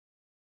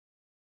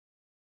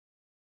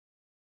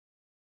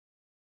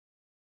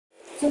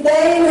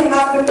Today we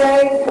have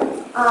prepared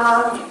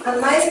a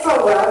nice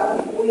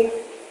program with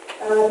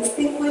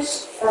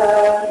distinguished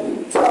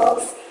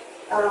talks,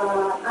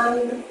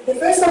 and the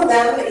first of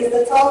them is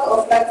the talk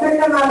of Dr.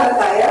 Kemal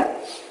Akkaya.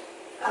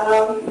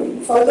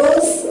 For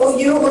those of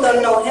you who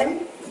don't know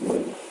him,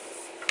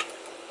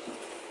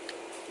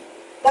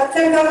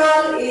 Dr.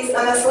 Kemal is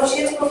an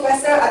associate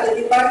professor at the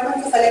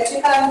Department of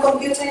Electrical and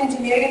Computer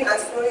Engineering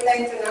at Florida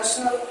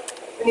International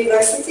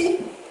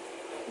University.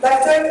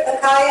 Dr.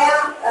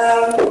 Akkaya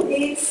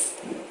leads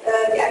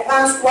the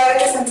Advanced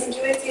Wireless and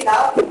Security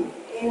Lab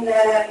in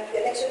the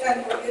Electrical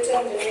and Computer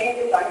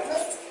Engineering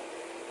Department.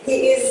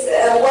 He is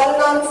well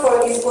known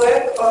for his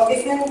work on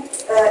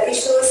different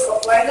issues of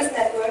wireless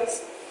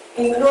networks,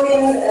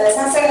 including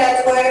sensor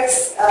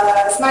networks,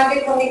 smart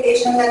grid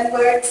communication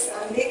networks,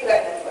 and VEhicular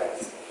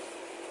networks.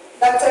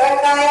 Dr.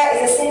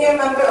 Akkaya is a senior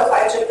member of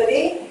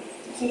IEEE.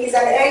 He is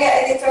an area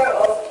editor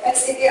of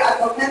LCN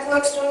Ad Hoc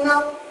Networks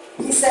journal.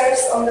 He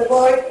serves on the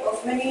board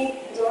of many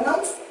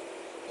journals.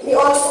 He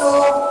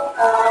also,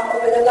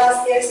 over the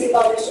last years, he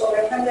published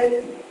over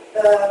 100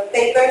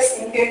 papers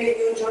in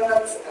peer-reviewed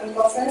journals and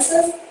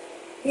conferences.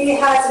 He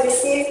has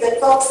received the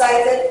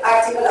top-cited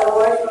article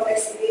award from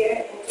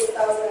Elsevier in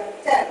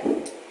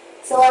 2010.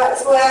 So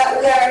we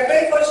are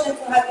very fortunate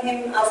to have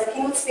him as a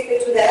keynote speaker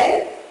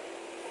today.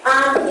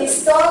 And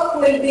his talk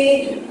will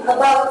be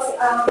about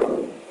a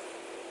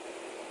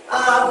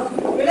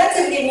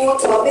relatively new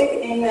topic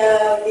in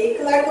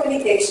vehicular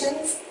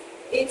communications.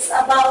 It's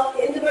about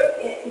the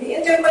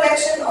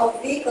interconnection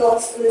of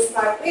vehicles to the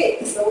smart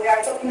grid. So we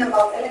are talking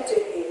about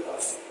electric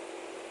vehicles.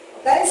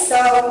 Okay, so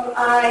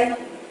I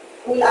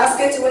will ask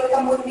you to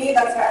welcome with me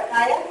Dr.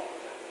 Akkaya.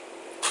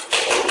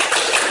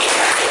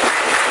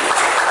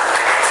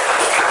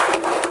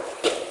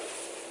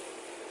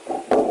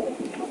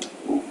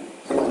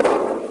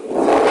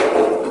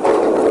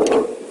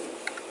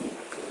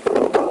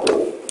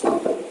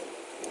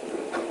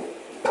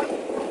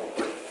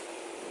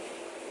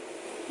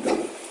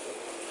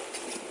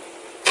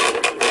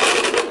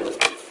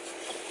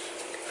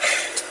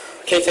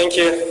 Okay, thank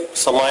you,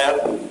 Samaya,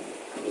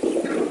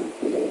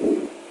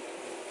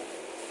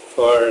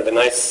 for the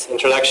nice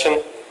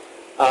introduction.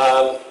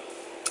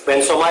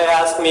 When Samaya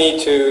asked me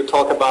to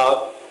talk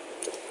about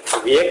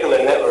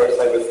vehicular networks,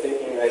 I was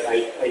thinking that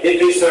I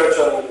did research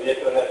on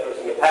vehicular networks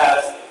in the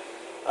past.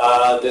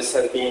 This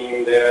has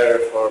been there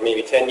for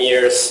maybe 10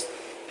 years.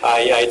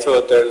 I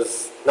thought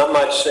there's not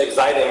much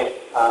exciting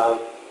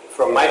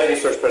from my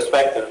research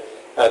perspective.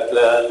 But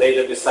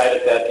later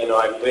decided that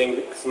I'm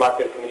doing smart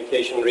grid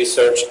communication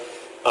research.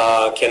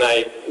 Can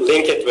I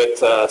link it with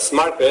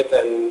smart grid?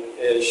 And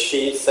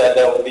she said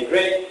that would be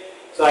great.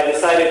 So I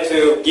decided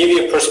to give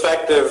you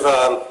perspective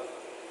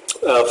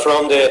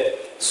from the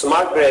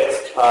smart grid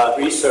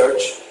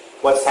research,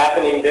 what's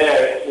happening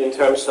there in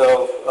terms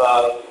of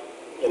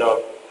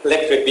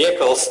electric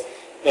vehicles.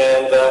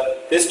 And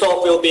this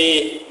talk will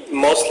be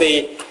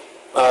mostly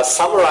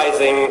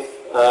summarizing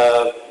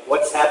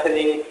what's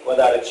happening, what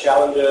are the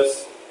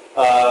challenges.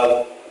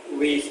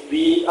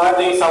 We are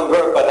doing some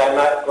work, but I'm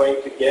not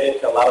going to get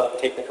into a lot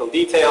of technical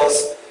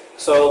details.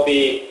 So it'll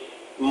be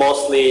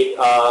mostly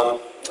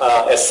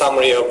a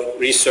summary of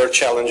research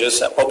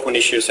challenges, open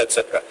issues,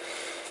 etc.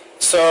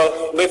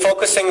 So we're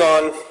focusing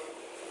on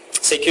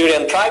security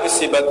and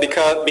privacy, but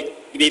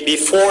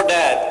before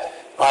that,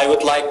 I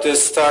would like to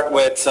start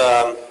with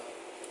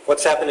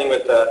what's happening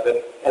with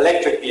the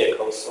electric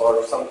vehicles,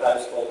 or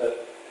sometimes called the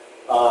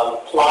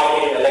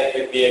plug-in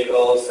electric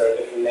vehicles. There are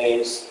different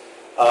names.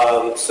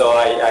 So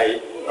I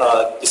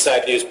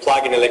decided to use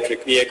plug-in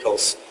electric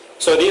vehicles.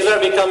 So these are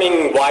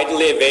becoming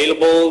widely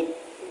available.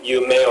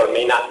 You may or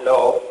may not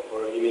know,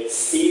 or you may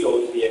see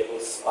those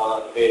vehicles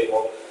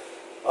available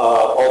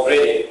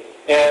already.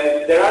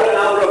 And there are a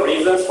number of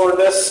reasons for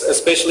this,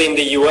 especially in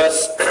the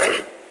US.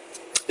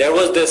 There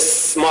was this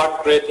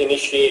smart grid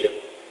initiative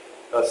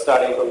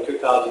starting from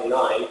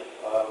 2009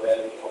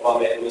 when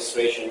Obama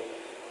administration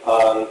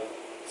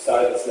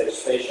started this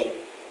legislation.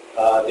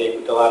 They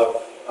put a lot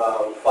of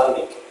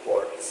funding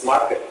for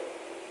smart grid.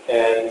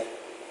 And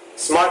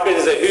smart grid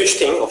is a huge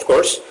thing, of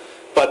course,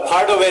 but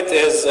part of it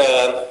is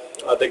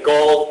the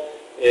goal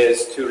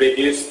is to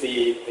reduce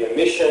the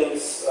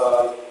emissions,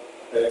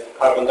 the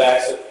carbon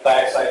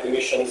dioxide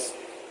emissions,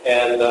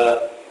 and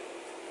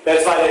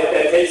that's why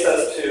it takes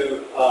us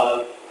to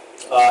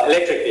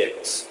electric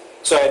vehicles.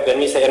 So when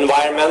we say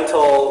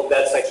environmental,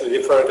 that's actually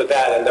referring to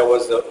that, and that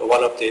was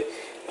one of the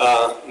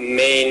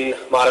main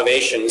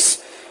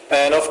motivations.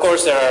 And of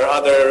course there are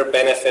other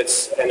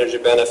benefits, energy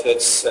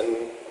benefits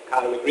and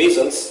economic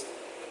reasons,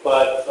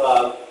 but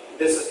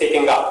this is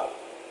picking up.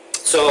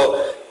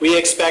 So we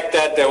expect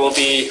that there will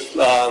be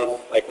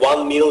like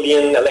 1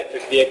 million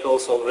electric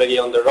vehicles already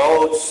on the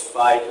roads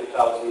by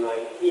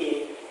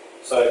 2019.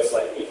 So it's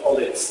like it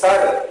already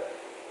started,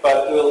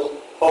 but we'll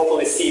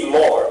hopefully see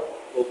more.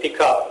 Will pick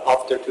up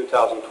after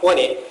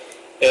 2020.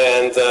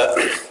 And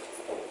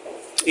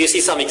you see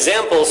some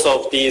examples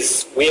of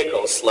these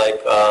vehicles, like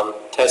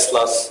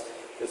Tesla's.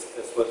 This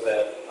was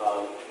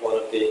one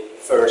of the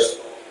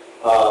first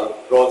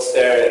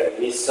Roadster,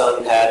 and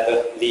Nissan had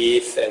the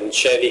Leaf, and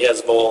Chevy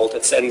has Volt,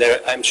 and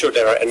I'm sure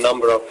there are a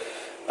number of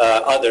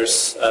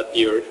others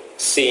you're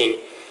seeing.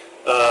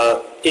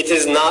 It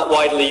is not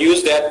widely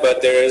used yet,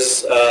 but there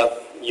is,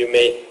 you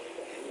may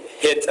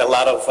hit a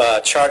lot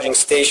of charging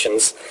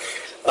stations.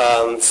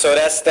 So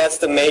that's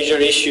the major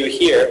issue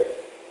here.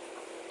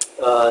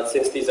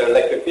 Since these are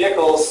electric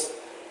vehicles,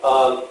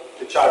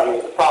 the charging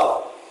is a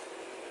problem.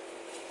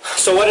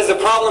 So what is the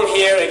problem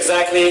here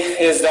exactly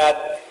is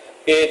that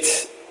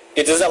it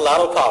is a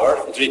lot of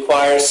power. It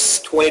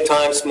requires 20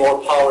 times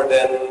more power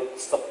than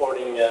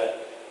supporting a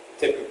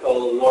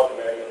typical North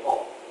American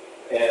home.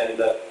 And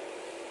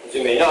as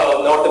you may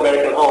know, North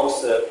American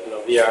homes,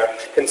 we are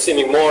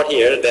consuming more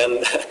here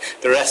than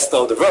the rest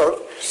of the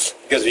world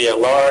because we have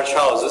large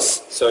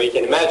houses. So you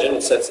can imagine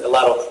it's a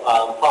lot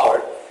of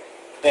power.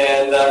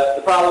 And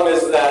the problem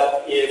is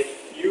that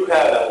if you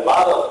have a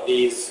lot of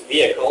these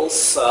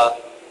vehicles,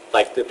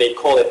 like they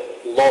call it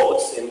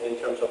loads in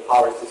terms of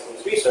power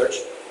systems research,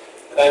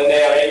 and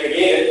they are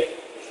aggregated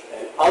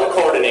and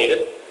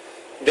uncoordinated,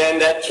 then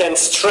that can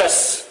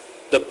stress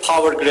the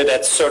power grid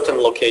at certain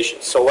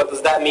locations. So what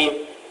does that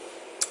mean?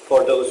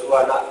 For those who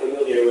are not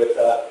familiar with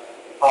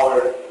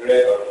power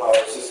grid or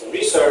power system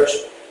research,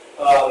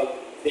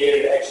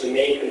 their actually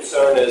main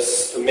concern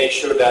is to make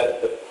sure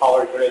that the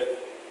power grid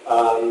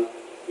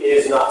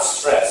is not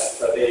stressed.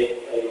 So they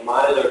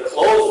monitor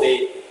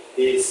closely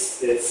the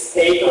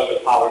state of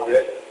the power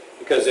grid,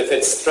 because if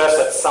it's stressed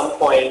at some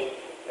point,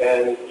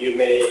 then you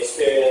may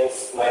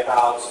experience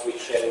blackouts,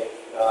 which can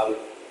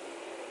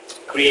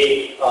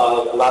create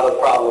a lot of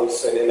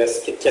problems in a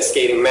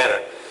cascading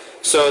manner.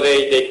 So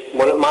they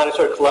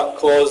monitor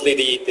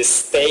closely the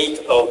state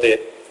of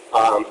the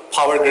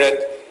power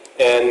grid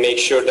and make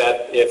sure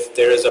that if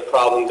there is a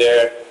problem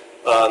there,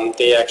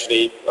 they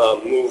actually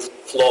move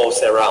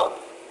flows around.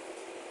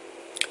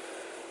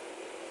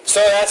 So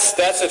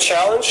that's a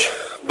challenge,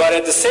 but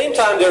at the same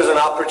time there's an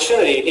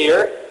opportunity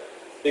here,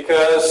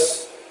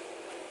 because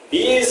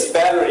these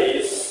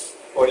batteries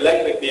for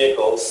electric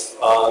vehicles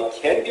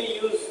can be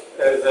used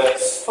as a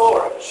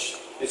storage,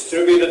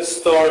 distributed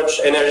storage,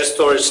 energy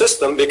storage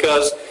system,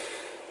 because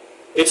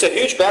it's a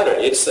huge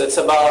battery. It's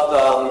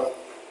about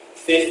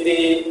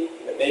 50,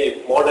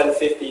 maybe more than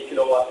 50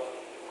 kilowatt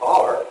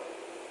hour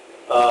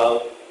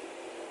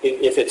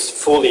if it's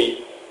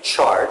fully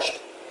charged.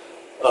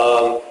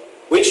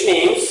 Which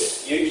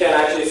means you can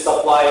actually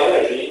supply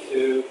energy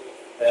to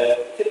a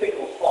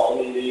typical home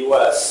in the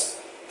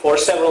U.S. for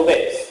several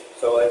days.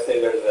 So let's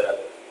say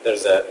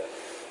there's a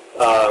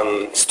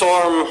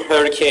storm,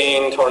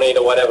 hurricane,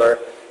 tornado, whatever,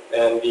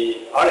 and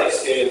we are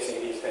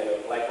experiencing these kind of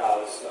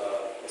blackouts,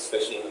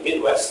 especially in the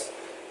Midwest.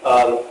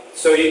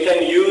 So you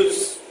can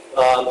use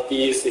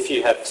these, if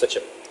you have such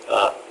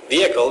a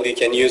vehicle, you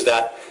can use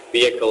that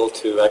vehicle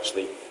to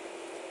actually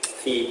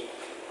feed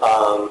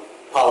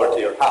power to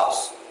your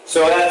house.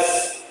 So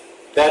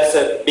that's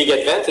a big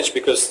advantage,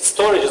 because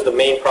storage is the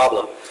main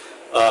problem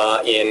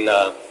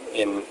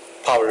in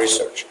power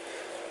research.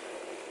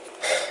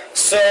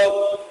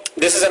 So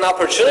this is an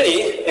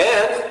opportunity,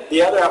 and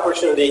the other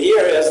opportunity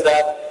here is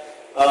that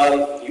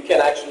you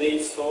can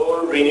actually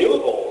store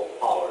renewable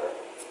power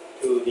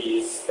to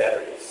these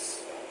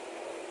batteries.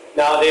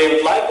 Now they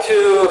would like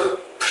to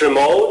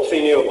promote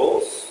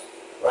renewables,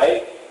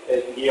 right?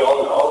 As we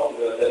all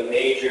know, the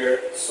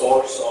major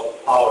source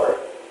of power,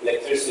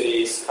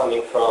 electricity, is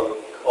coming from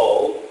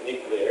coal,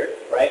 nuclear,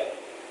 right?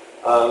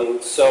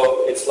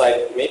 So it's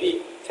like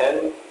maybe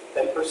 10%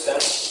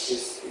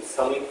 is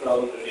coming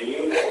from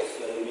renewables.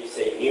 And we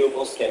say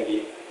renewables can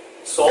be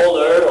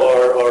solar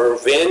or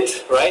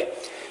wind, right?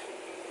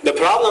 The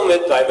problem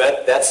with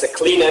that's a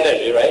clean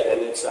energy, right?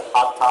 And it's a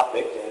hot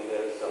topic, and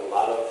there's a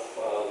lot of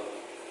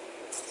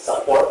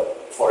support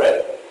for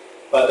it.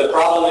 But the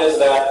problem is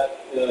that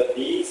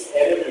these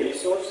energy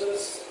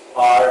resources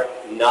are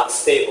not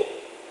stable.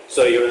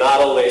 So you're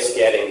not always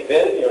getting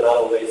wind, you're not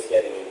always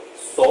getting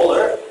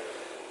solar,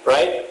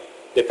 right?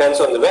 Depends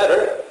on the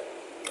weather.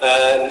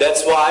 And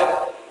that's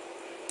why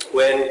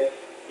when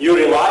you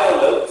rely on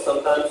them,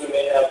 sometimes you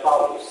may have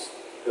problems,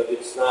 because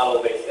it's not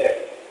always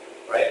there,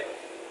 right?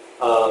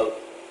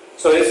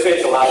 So this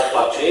creates a lot of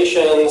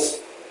fluctuations.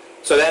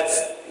 So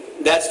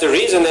that's the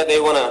reason that they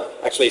want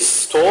to actually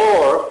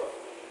store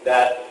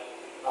that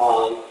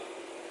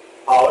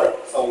power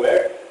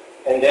somewhere,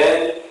 and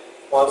then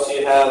once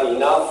you have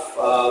enough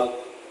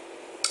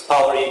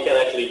power, you can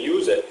actually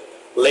use it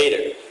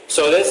later.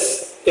 So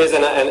this is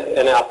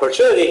an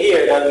opportunity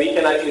here that we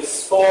can actually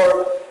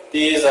store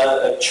these,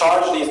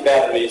 charge these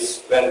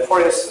batteries when,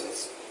 for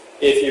instance,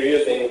 if you're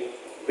using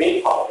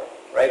wind power,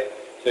 right?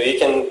 So you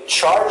can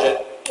charge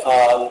it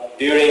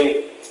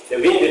during the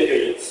windy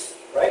periods,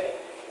 right?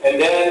 And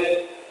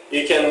then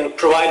you can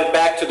provide it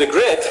back to the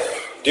grid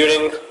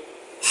during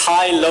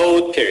high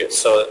load periods.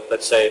 So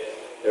let's say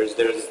there's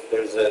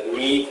a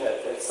need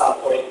at some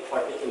point in a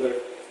particular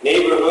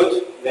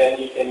neighborhood, then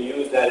you can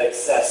use that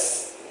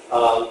excess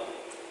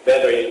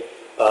battery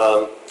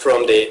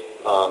from the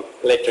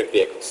electric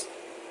vehicles,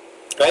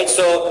 right?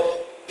 So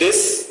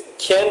this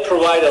can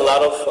provide a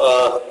lot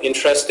of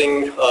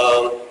interesting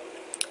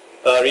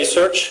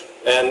research,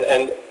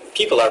 and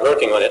people are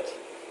working on it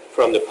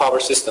from the power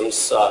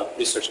systems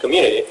research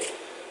community.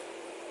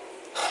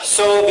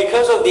 So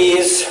because of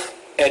these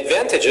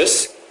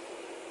advantages,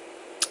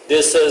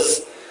 this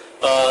is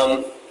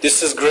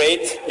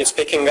great, it's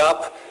picking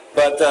up,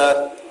 but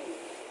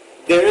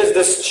there is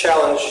this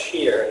challenge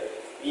here.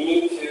 You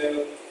need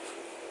to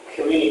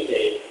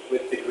communicate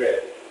with the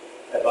grid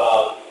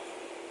about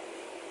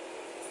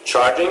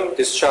charging,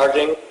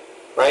 discharging,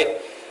 right?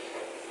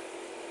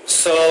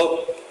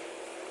 So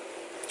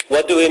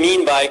what do we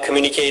mean by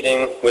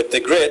communicating with the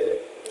grid?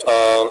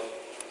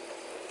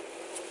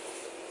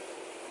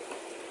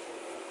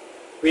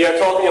 We are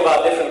talking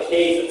about different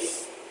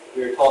cases.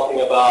 We are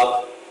talking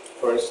about,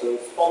 for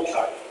instance, home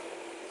charging.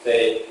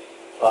 Say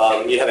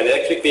you have an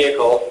electric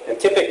vehicle, and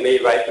typically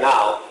right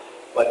now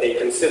what they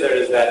consider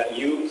is that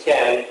you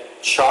can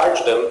charge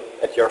them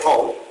at your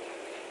home.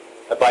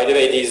 By the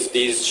way,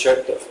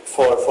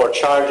 for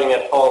charging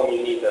at home,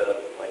 you need a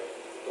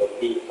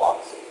beam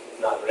clock.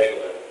 It's not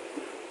regular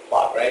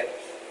clock, right?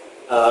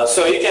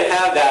 So you can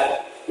have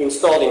that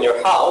installed in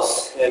your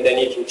house, and then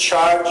you can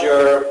charge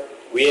your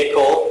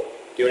vehicle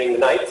during the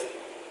night,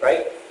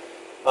 right?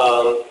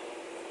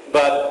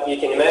 But you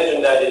can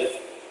imagine that if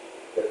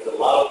there's a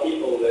lot of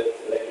people with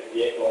electric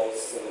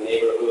vehicles in the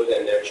neighborhood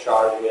and they're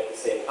charging at the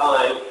same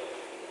time,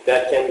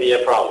 that can be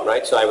a problem,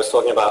 right? So I was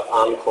talking about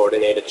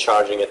uncoordinated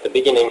charging at the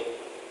beginning.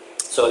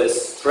 So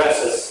this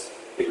stresses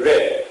the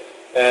grid,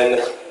 and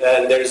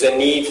there's a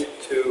need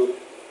to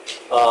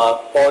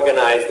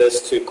organize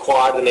this, to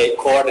coordinate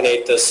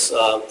this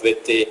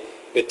with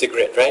the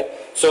grid, right?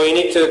 So you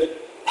need to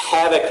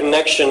have a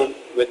connection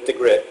with the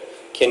grid.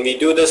 Can we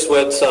do this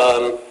with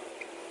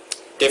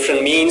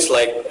different means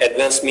like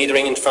advanced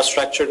metering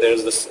infrastructure?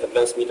 There's this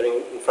advanced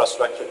metering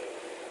infrastructure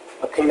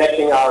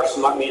connecting our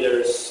smart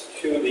meters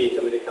to the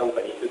utility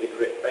company, to the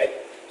grid, right?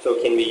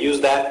 So can we use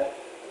that?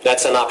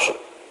 That's an option.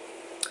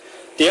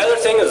 The other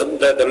thing is,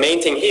 the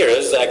main thing here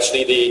is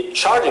actually the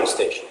charging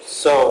stations.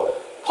 So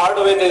part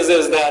of it is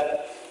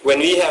that when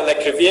we have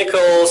electric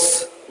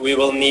vehicles, we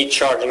will need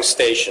charging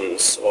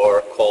stations,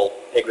 or called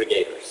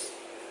aggregators.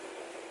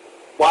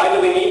 Why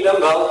do we need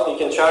them? Well, you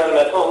can charge them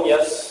at home,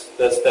 yes,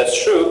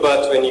 that's true,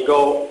 but when you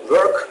go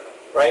work,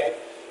 right,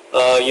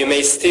 you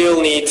may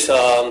still need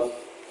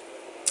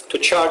to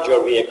charge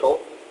your vehicle,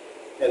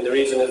 and the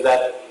reason is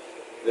that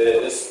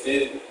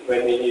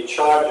when you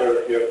charge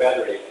your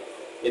battery,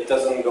 it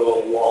doesn't go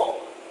long.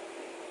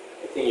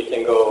 I think you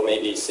can go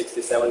maybe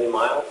 60, 70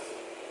 miles,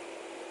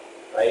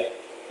 right?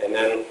 And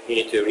then you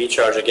need to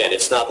recharge again.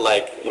 It's not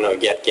like,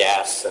 get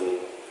gas and you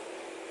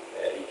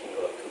can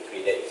go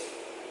 2-3 days,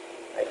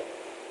 right?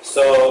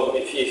 So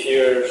if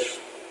you're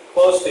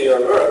close to your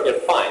work, you're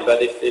fine.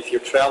 But if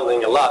you're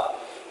traveling a lot,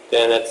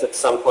 then at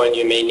some point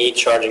you may need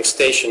charging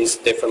stations,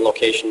 different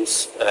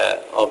locations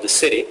of the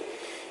city.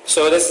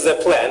 So this is a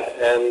plan,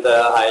 and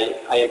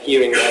I am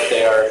hearing that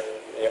they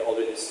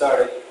already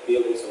started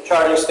building some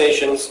charging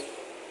stations,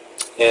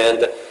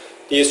 and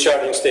these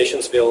charging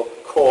stations will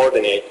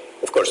coordinate.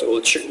 Of course, it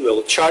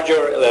will charge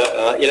your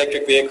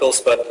electric vehicles,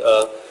 but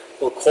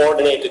will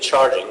coordinate the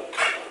charging.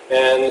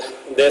 And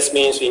this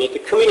means we need to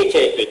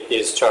communicate with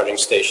these charging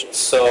stations.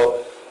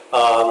 So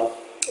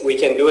we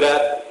can do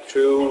that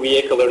through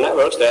vehicular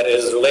networks. That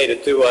is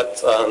related to what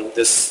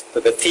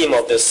the theme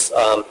of this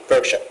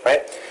workshop,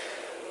 right?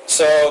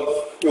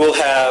 So we'll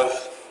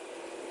have,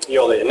 you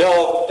already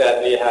know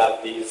that we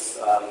have these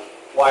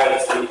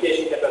wireless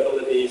communication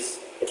capabilities,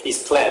 at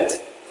least planned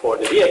for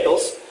the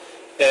vehicles.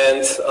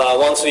 And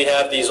once we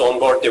have these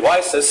onboard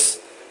devices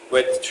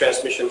with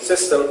transmission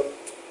system,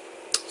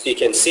 so you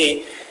can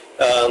see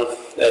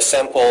a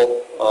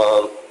sample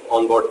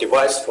onboard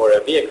device for a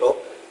vehicle,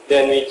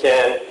 then we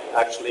can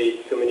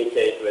actually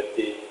communicate with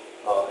the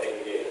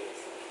aggregator.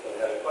 Do you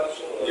have a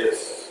question?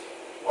 Yes.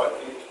 Why do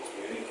you need to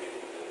communicate?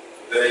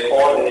 Today,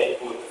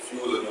 Coordinate. you put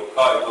fuel in your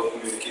car, you don't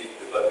communicate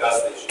with the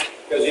gas station.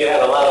 Because you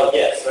have a lot of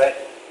gas, right?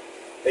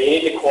 But you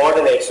need to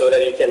coordinate so that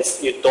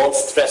you don't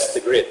stress the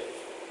grid.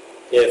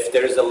 If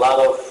there is a lot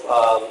of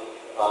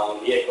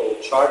vehicle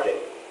charging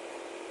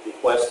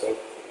requesting.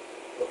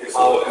 Okay,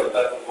 so what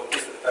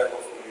is the type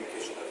of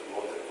communication that you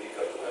want the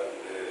vehicle to have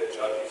in the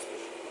charging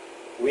station?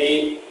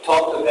 We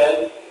talk to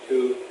them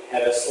to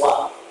have a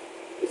slot.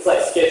 It's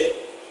like schedule.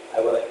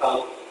 I want to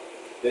come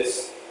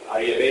this,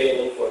 are you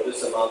available for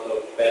this amount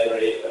of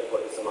battery for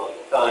this amount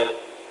of time?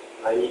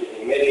 I need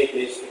it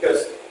immediately,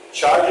 because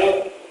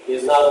charging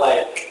is not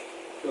like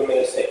 2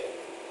 minutes thing.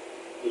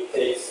 It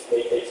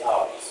takes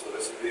hours. So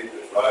basically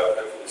the driver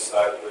has to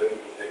decide when to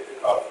take the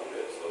car from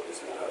there. So this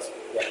is an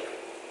aspect. Yeah.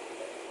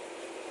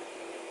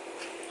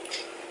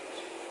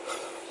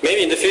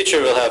 Maybe in the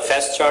future we'll have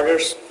fast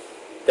chargers.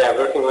 They are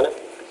working on it,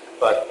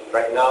 but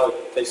right now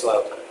it takes a lot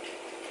of time.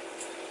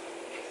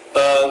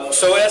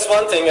 So that's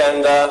one thing,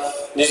 and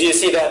you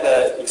see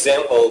that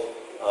example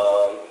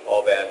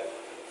of a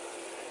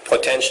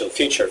potential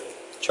future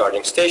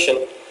charging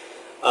station.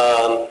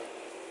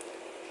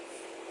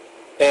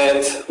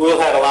 And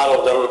we'll have a lot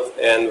of them,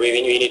 and we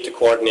need to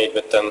coordinate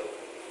with them.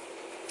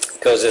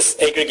 Because this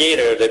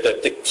aggregator,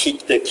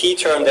 the key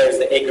term there is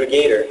the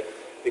aggregator,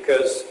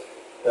 because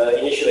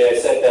initially I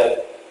said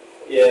that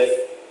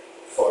if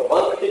for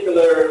one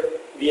particular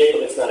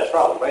vehicle it's not a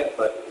problem, right?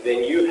 But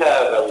then you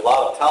have a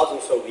lot of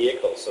thousands of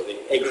vehicles, so the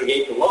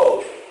aggregate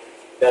load,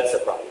 that's a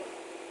problem.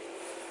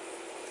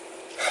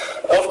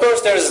 Of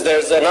course,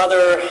 there's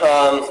another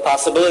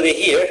possibility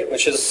here,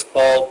 which is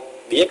called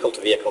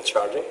vehicle-to-vehicle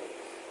charging.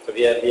 So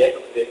we have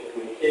vehicle-to-vehicle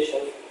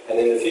communication, and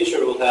in the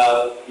future we'll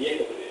have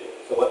vehicle-to-vehicle.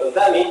 So what does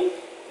that mean?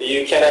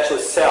 You can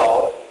actually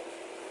sell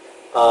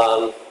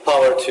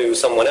power to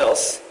someone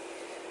else.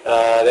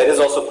 That is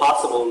also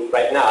possible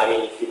right now. I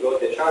mean, if you go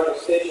to the charging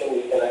station,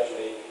 you can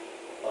actually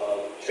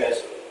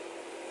transfer.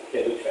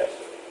 You can do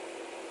transfer.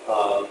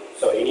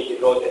 So you need to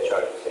go to the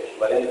charging station.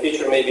 But in the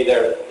future, maybe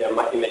there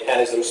might be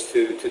mechanisms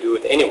to do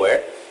it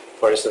anywhere.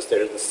 For instance,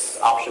 there's this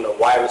option of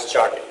wireless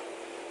charging.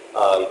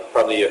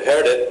 Probably you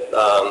heard it.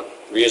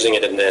 We're using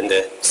it in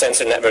the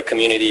sensor network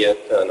community,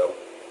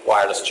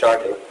 wireless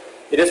charging.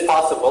 It is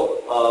possible,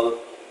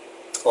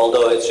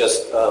 although it's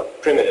just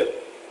primitive.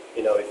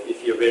 You know,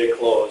 if you're very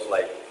close,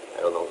 like,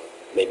 I don't know,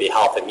 maybe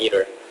half a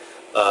meter,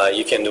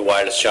 you can do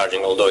wireless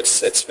charging, although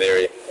it's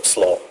very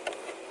slow.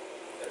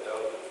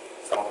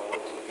 Someone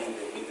wants to be in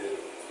the middle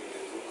between the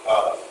two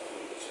cars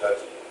during the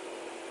charging.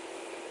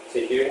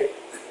 See here?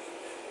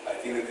 I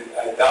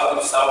doubt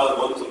if someone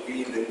wants to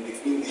be in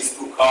between these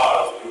two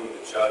cars during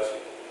the charging.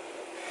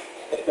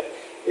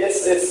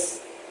 Yes,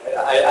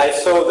 I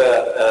saw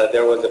that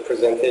there was a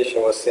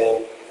presentation was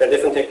saying there are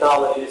different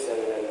technologies and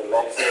the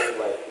maximum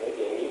like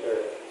maybe a meter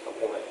or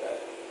something like that.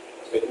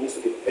 So it needs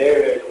to be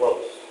very, very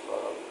close.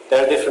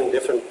 There are different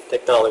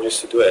technologies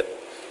to do it.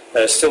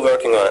 Still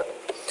working on it.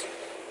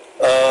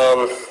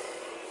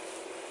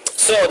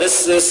 So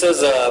this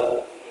is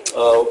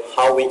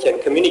how we can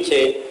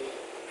communicate.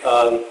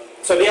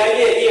 So the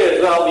idea here as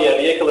well, we have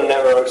vehicular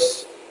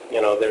networks.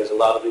 You know, there's a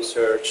lot of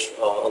research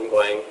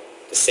ongoing,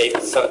 the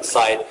safety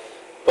side.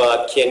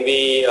 But can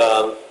we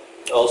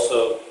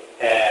also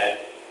add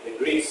the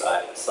grid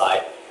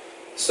side?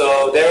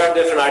 So there are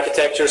different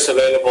architectures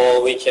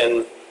available. We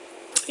can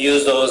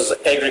use those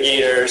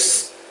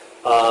aggregators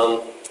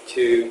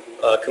to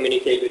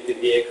communicate with the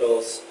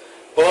vehicles.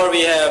 Or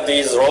we have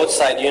these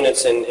roadside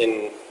units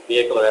in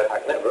vehicular ad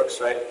hoc networks,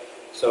 right?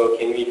 So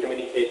can we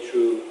communicate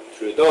through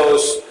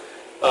those?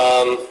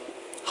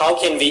 How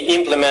can we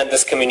implement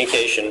this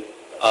communication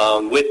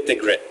with the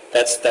grid?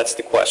 That's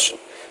the question.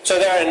 So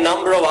there are a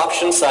number of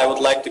options. I would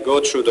like to go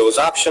through those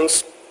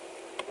options,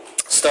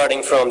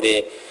 starting from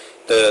the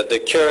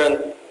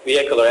current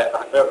vehicular ad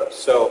hoc networks.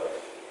 So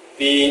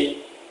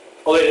we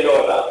already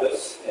know about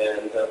this,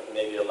 and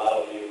maybe a lot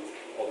of you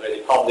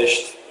already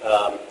published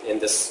in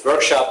this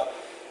workshop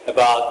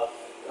about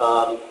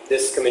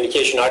this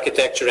communication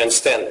architecture and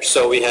standards.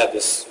 So we have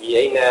this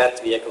VANet,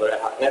 vehicular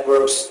ad hoc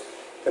networks,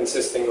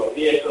 consisting of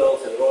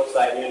vehicles and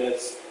roadside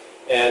units,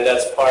 and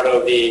that's part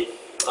of the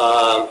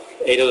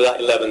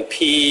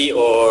 802.11p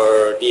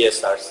or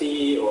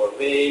DSRC or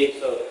VEhicular.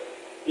 So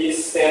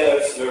these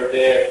standards were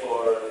there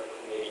for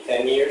maybe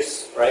 10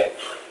 years, right?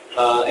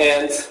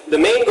 And the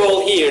main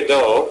goal here,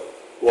 though,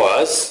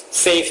 was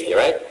safety,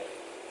 right?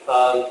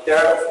 There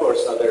are, of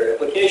course, other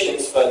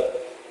applications, but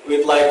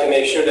we'd like to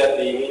make sure that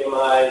we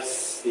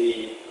minimize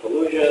the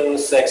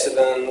collisions,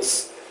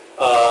 accidents.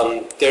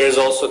 There is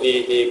also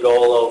the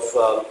goal of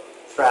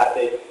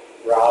traffic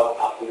route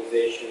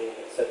optimization,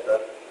 etc.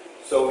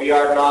 So we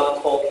are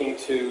not talking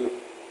to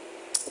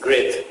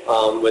grid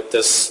with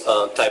this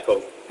type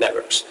of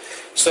networks.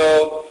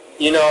 So,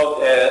 you know,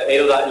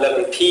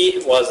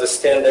 802.11p was the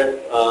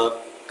standard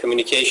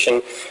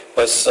communication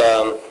was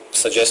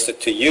suggested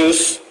to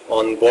use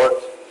on board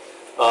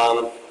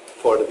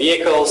for the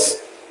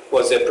vehicles,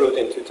 was approved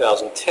in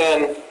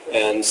 2010,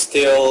 and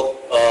still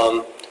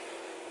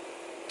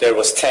there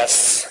was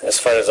tests. As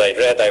far as I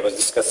read, I was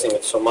discussing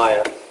with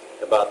Somaya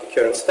about the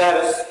current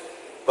status,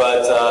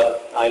 but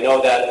I know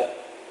that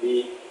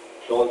we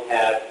don't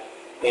have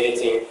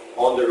anything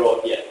on the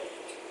road yet.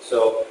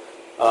 So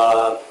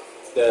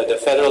the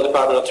Federal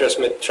Department of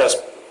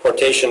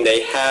Transportation,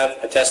 they have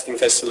a testing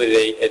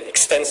facility. They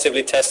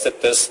extensively tested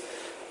this,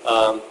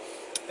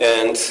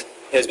 and it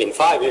has been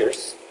 5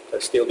 years. They're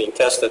still being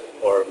tested,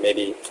 or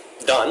maybe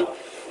done.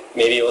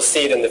 Maybe we'll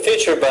see it in the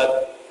future,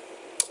 but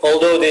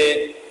although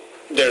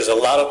there's a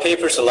lot of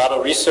papers, a lot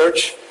of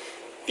research,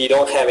 we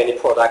don't have any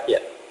product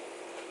yet.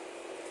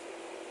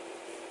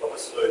 I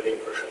was under the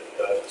impression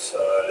that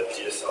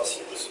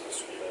DSRC was supposed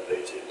to be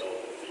mandated on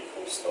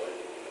vehicles starting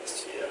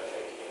next year, I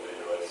think, in the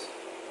US.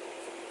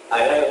 I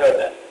haven't heard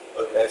that.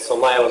 Okay, so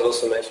Maya was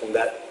also mentioned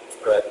that,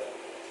 but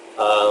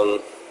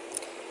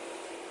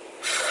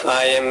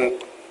I am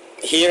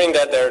hearing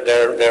that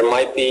there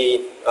might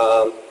be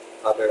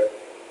other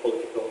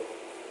political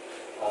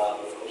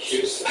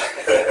issues,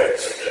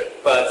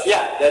 but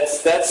yeah,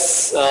 that's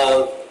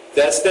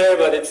there.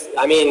 But it's,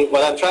 I mean,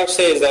 what I'm trying to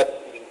say is that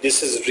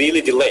this is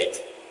really delayed.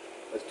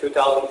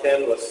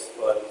 2010 was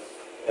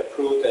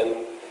approved,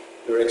 and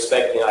we were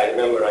expecting. I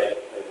remember I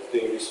was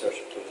doing research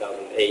in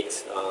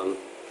 2008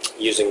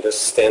 using this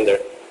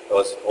standard. It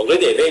was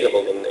already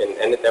available,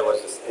 and there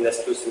was this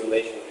NS2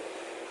 simulation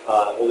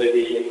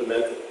already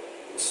implemented.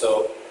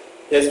 So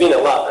there's been a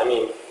lot. I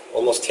mean,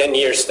 almost 10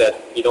 years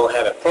that you don't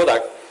have a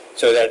product,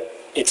 so that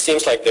it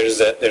seems like there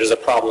is a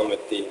problem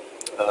with the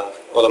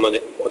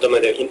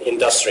automotive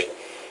industry,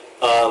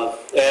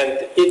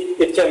 and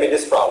it can be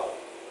this problem.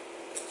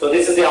 So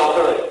this is the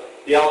alternative.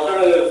 The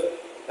alternative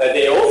that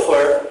they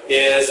offer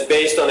is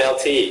based on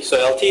LTE. So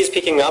LTE is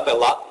picking up a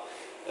lot.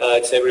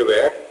 It's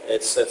everywhere.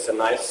 It's a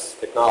nice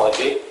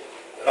technology.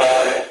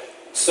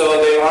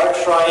 So they are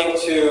trying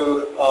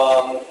to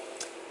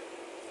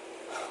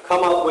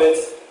come up with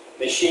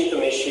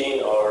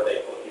machine-to-machine, or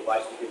they call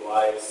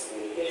device-to-device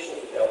communication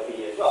with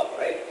LTE as well,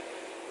 right?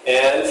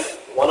 And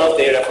one of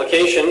their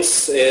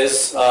applications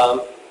is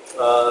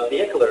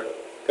vehicular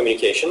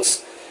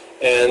communications.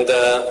 And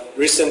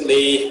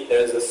recently,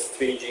 there's this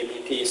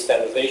 3GPP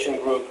standardization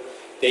group.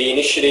 They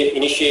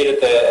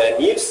initiated a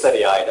new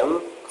study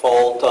item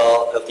called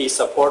LTE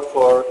support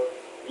for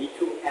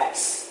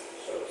V2X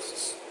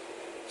services.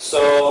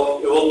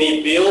 So it will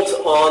be built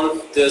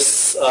on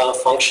this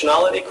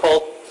functionality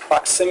called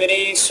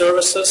proximity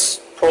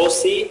services,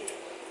 PRO-C,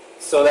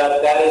 so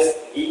that is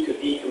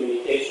D2D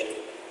communication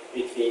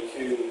between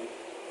two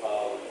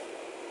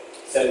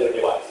cellular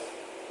devices.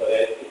 So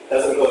that it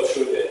doesn't go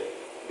through the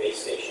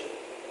base station.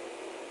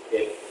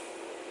 It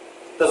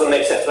doesn't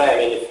make sense, right? I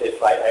mean,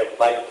 if I would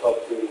like to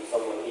talk to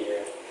someone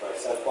here on my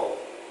cell phone,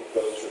 it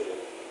goes through the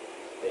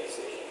base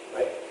station,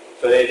 right?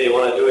 So they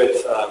want to do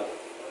it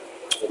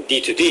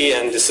D2D,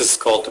 and this is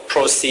called the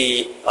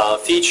PRO-C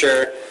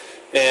feature,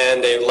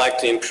 and they would like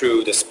to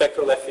improve the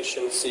spectral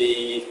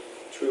efficiency,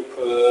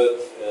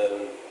 throughput,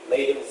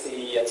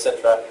 latency,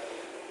 etc.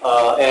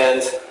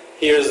 And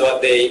here's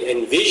what they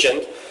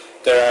envisioned.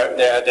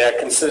 They're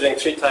considering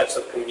three types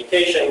of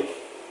communication: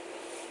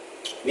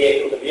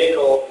 vehicle to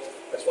vehicle,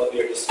 that's what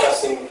we are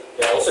discussing.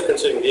 They're also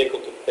considering vehicle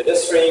to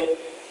pedestrian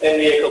and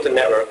vehicle to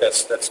network.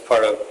 That's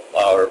part of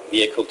our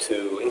vehicle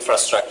to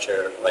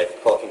infrastructure,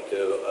 like talking to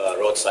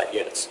roadside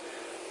units.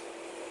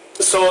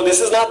 So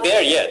this is not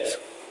there yet.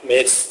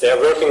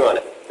 They're working on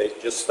it. They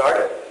just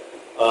started.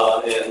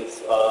 And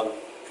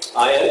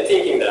I am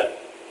thinking that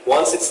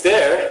once it's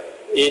there,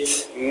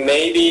 it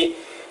may be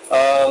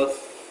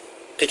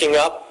picking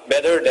up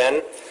better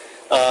than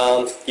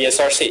the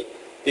SRC.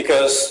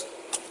 Because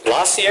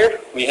last year,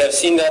 we have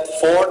seen that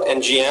Ford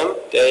and GM,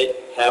 they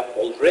have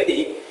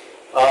already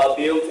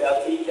built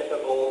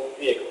LTE-capable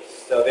vehicles.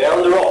 So they're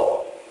on the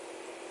roll.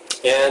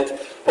 And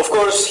of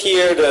course,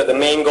 here the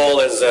main goal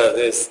is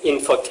this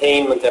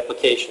infotainment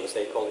applications.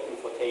 They call it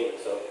infotainment.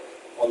 So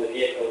on the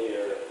vehicle,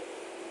 you're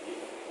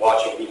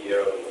watching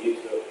video on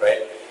YouTube,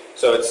 right?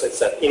 So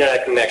it's an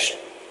internet connection.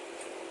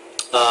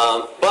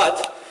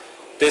 But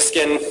this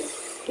can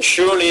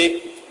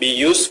surely be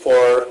used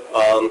for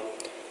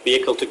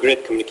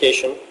vehicle-to-grid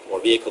communication or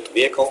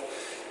vehicle-to-vehicle,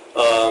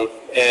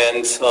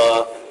 and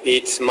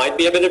it might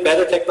be a bit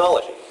better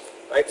technology,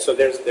 right? So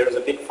there's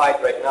a big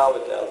fight right now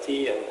with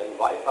LTE and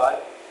Wi-Fi.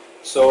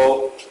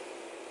 So,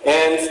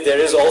 and there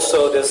is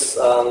also this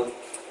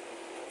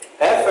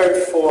effort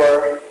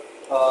for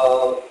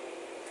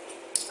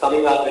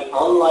coming up with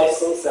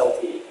unlicensed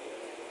LTE.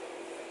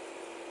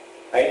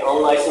 Right?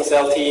 Unlicensed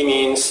LTE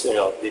means, you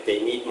know, that they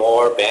need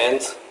more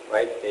bands,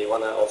 right? They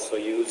want to also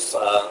use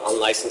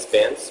unlicensed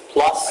bands.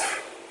 Plus,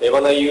 they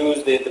want to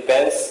use the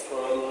bands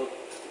from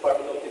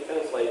Department of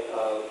Defense, like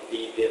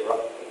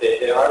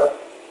there are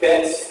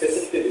bands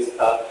specifically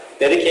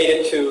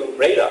dedicated to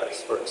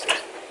radars, for instance,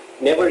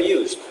 never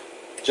used,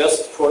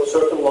 just for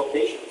certain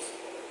locations.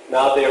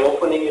 Now they're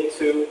opening it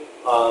to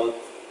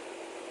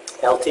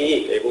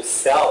LTE. They will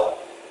sell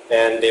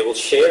and they will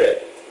share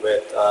it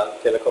with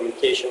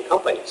telecommunication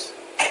companies.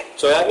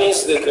 So that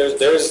means that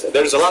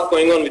there's a lot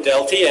going on with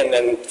LTE, and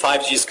then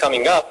 5G is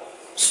coming up.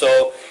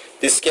 So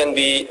this can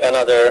be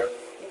another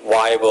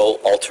viable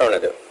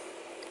alternative.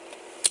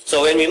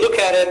 So when we look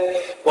at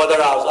it, what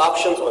are our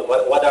options, or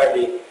what are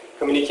the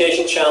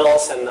communication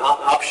channels and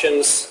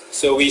options?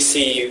 So we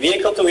see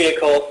vehicle to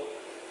vehicle,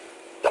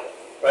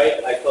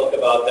 right? I talked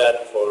about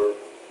that for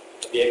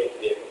vehicle to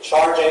vehicle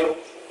charging,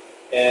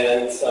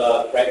 and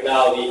right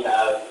now we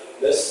have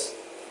this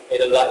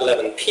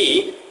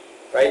 802.11p,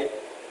 right?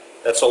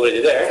 That's already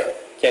there.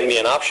 Can be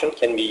an option,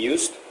 can be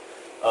used.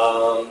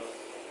 You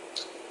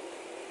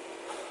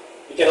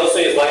can also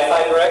use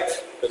Wi-Fi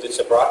direct because it's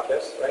a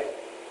broadcast, right?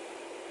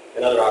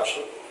 Another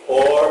option.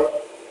 Or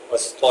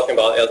let's talk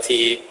about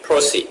LTE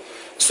PRO-C.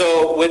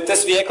 So with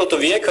this vehicle to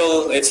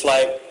vehicle, it's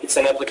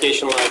an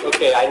application like,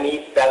 okay, I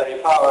need battery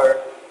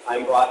power.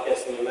 I'm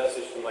broadcasting a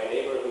message to my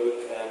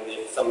neighborhood, and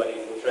if somebody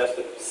is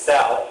interested to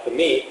sell to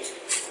me,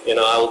 you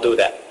know, I will do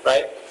that,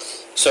 right?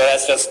 So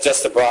that's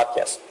just a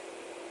broadcast.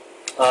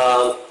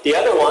 The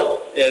other one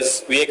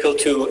is vehicle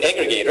to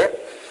aggregator,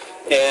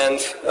 and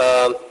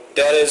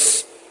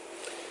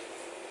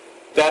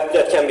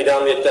that can be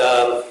done with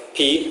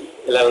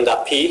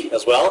P11.P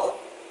as well,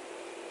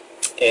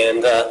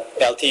 and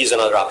LTE is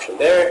another option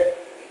there.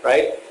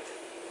 right?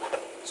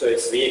 So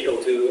it's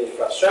vehicle to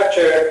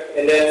infrastructure,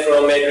 and then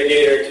from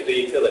aggregator to the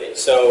utility.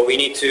 So we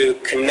need to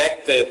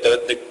connect to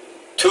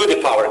the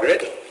power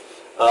grid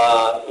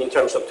in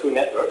terms of two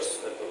networks.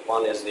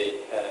 One is the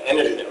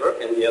energy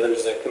network, and the other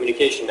is the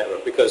communication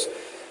network, because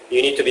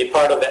you need to be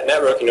part of that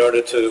network in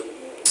order to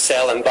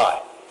sell and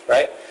buy,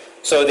 right?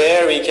 So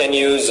there we can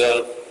use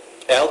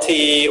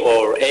LTE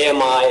or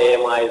AMI.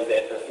 AMI is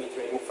the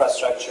transmitter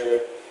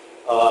infrastructure,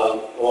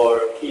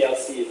 or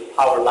PLC is the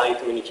power line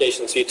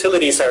communications. So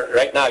utilities are,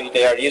 right now,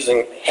 they are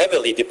using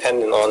heavily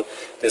dependent on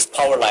this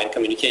power line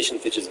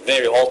communications, which is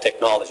very old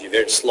technology,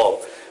 very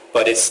slow,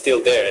 but it's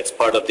still there. It's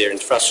part of their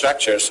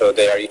infrastructure, so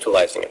they are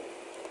utilizing it.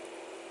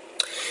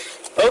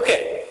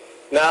 Okay,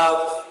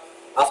 now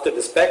after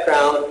this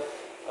background,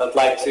 I'd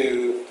like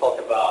to talk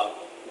about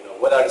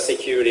what are the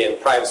security and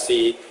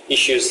privacy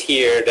issues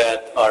here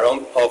that are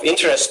of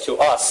interest to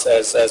us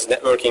as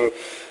networking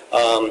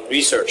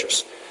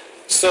researchers.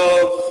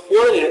 So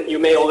you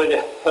may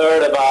already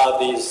heard about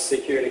these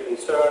security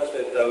concerns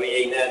with the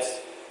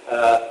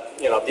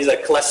VEhicular. These are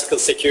classical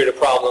security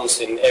problems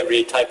in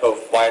every type of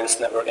wireless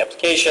network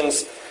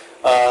applications,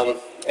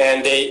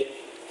 and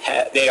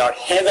they are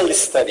heavily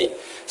studied.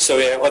 So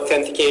we have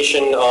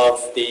authentication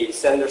of the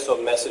senders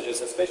of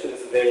messages, especially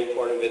this is very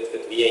important with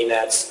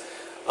VEnets.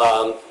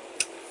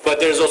 But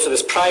there's also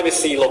this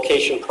privacy,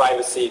 location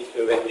privacy,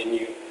 to when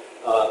you,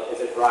 as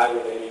a driver,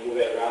 when you move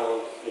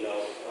around,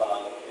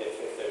 if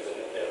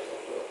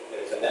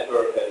there's a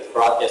network that is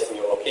broadcasting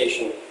your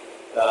location,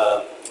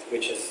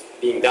 which is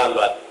being done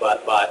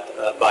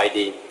by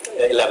the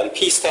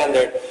 11P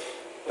standard,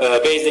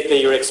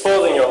 basically you're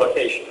exposing your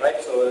location, right?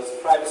 So there's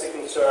a privacy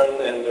concern,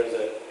 and there's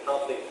a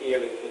conflict here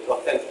with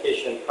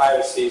authentication and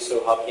privacy,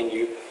 so how can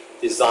you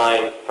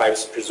design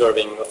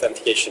privacy-preserving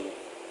authentication,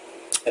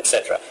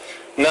 etc.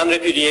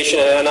 Non-repudiation,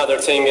 another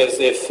thing is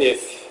if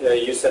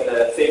you send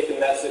a safety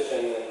message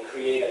and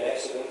create an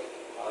accident,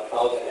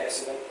 cause an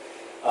accident,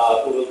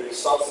 who will be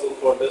responsible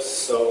for this?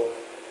 So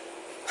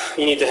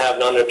you need to have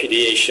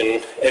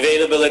non-repudiation.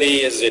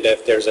 Availability is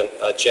if there's a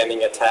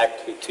jamming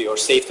attack to your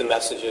safety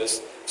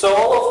messages. So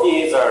all of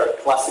these are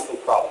classical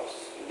problems.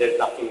 There's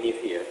nothing new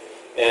here,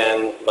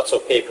 and lots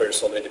of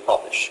papers already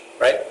published,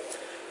 right?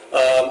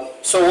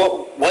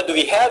 So what do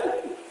we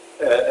have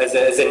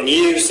as a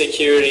new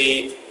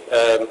security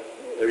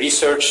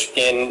research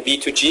in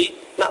V2G?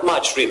 Not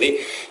much,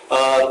 really.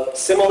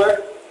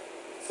 Similar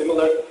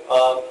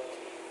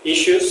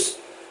issues.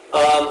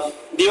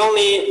 The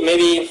only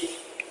maybe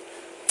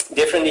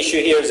different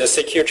issue here is the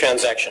secure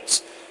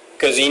transactions,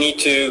 because you need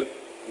to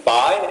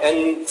buy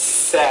and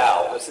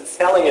sell.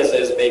 Selling is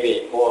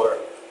maybe more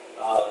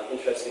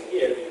interesting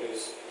here,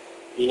 because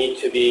you need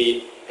to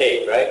be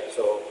paid, right?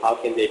 So how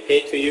can they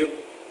pay to you?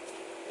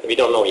 We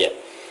don't know yet.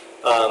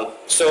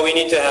 So we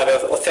need to have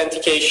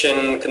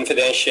authentication,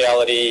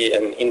 confidentiality,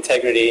 and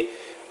integrity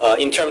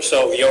in terms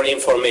of your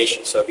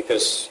information. So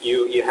because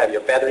you have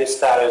your battery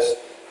status,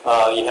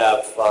 you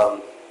have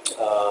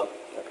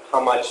how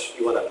much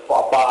you want to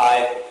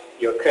buy,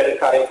 your credit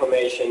card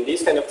information,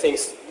 these kind of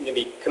things need to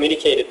be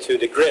communicated to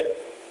the grid.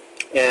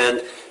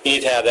 And you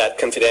need to have that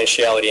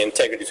confidentiality,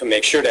 integrity to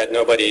make sure that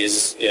nobody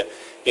is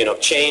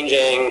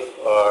changing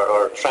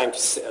or trying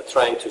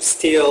to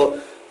steal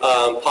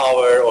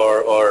power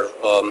or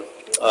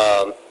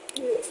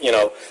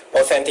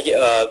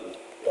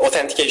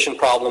authentication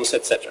problems,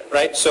 etc.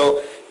 Right?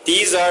 So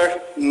these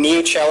are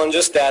new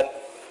challenges that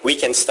we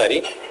can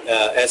study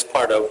as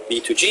part of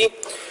B2G.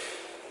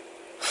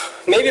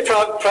 Maybe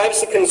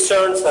privacy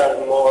concerns are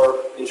more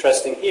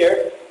interesting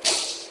here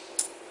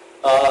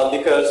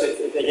because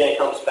it again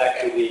comes back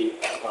to the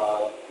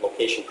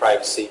location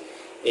privacy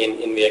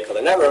in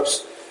vehicular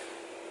networks.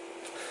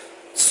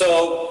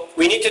 So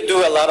we need to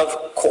do a lot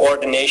of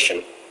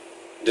coordination.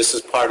 This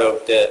is part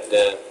of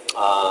the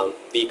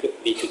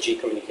V2G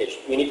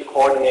communication. We need to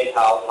coordinate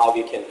how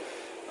you can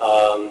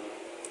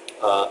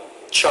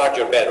charge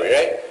your battery,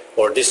 right,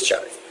 or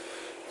discharge.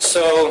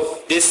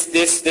 So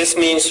this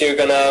means you're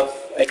gonna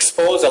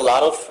expose a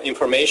lot of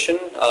information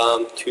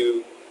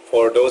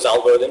for those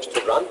algorithms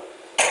to run.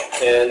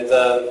 And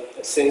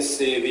since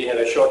we have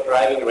a short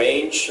driving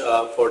range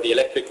for the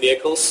electric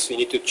vehicles, we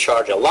need to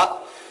charge a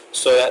lot.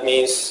 So that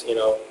means you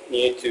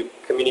need to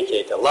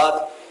communicate a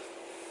lot.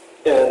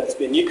 And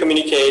when you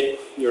communicate,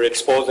 you're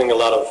exposing a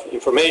lot of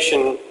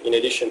information in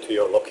addition to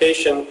your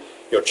location,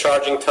 your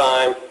charging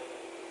time,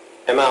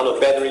 amount of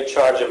battery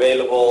charge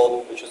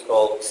available, which is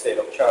called state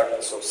of charge,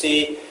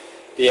 SOC,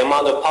 the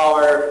amount of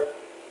power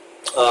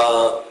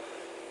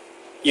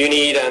you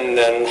need, and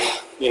then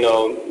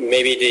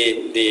maybe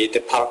the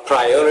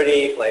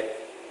priority, like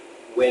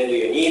when do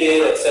you need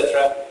it,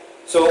 etc.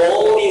 So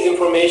all these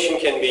information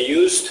can be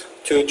used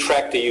to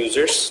track the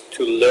users,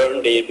 to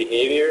learn their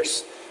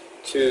behaviors,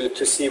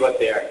 to see what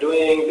they are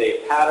doing, their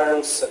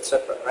patterns,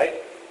 etc. Right?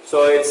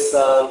 So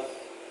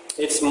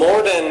it's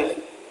more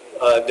than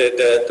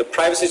the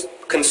privacy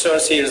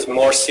concerns here is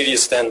more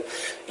serious than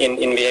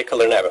in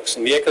vehicular networks.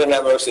 In vehicular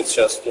networks, it's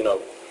just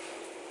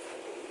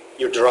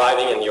you're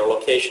driving and your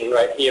location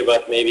right here,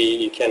 but maybe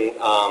you can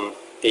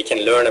they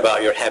can learn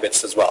about your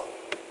habits as well.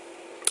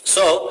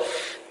 So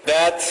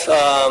that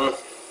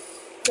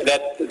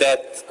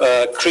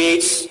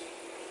creates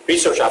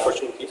research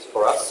opportunities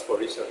for us, for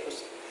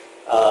researchers,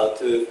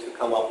 to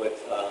come up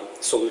with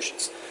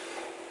solutions.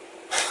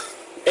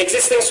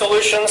 Existing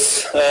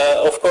solutions,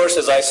 of course,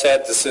 as I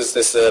said, this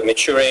is a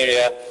mature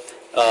area.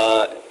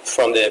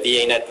 From the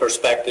VA-net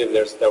perspective,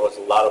 there was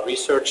a lot of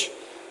research,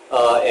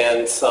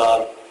 and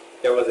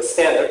there was a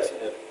standard,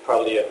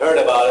 probably you've heard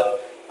about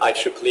it,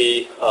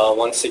 IEEE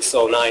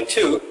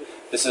 16092.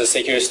 This is a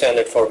security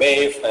standard for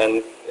wave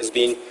and has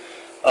been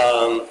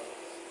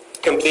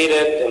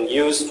completed and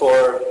used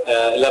for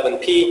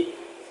 11P.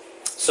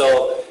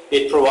 So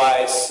it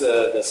provides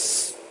the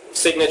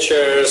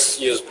signatures,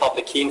 uses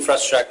public key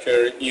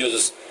infrastructure,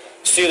 uses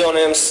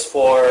pseudonyms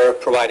for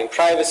providing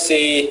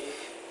privacy,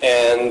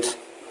 and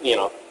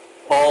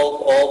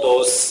all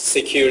those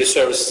security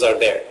services are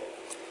there.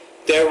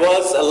 There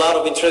was a lot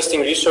of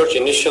interesting research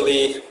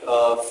initially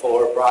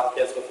for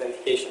broadcast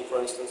authentication, for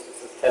instance.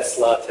 This is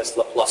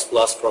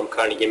Tesla from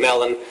Carnegie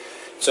Mellon.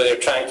 So they're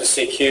trying to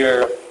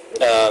secure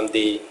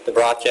the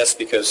broadcast,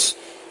 because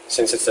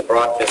since it's a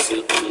broadcast,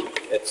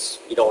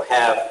 you don't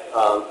have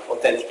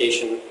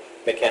authentication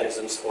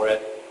mechanisms for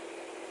it.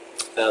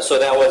 So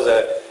that was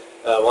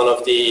one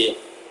of the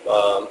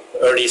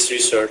earliest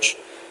research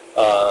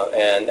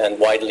and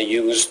widely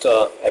used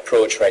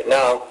approach right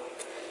now.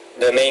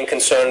 The main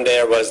concern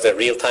there was the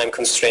real-time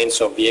constraints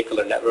of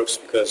vehicular networks,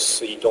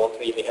 because you don't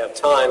really have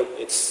time.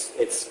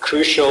 It's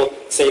crucial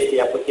safety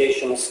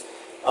applications.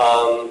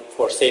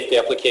 For safety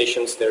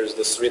applications, there's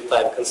this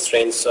real-time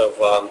constraints of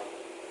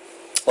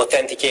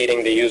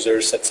authenticating the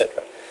users,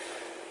 etc.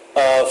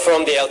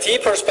 From the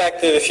LTE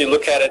perspective, if you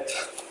look at it,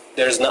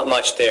 there's not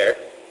much there.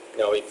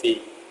 If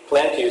we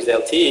plan to use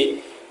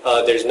LTE,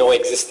 there's no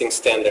existing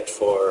standard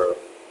for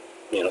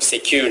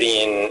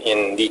security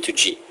in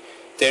D2G.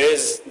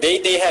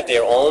 They have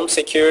their own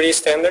security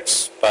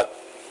standards, but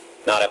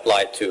not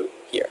applied to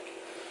here.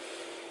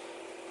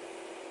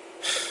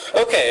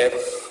 Okay,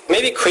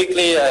 maybe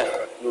quickly, I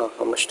don't know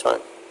how much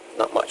time,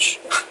 not much.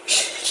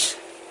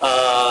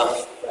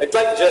 I'd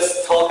like to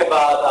just talk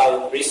about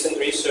our recent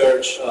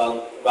research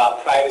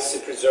about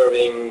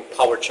privacy-preserving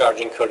power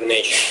charging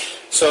coordination.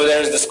 So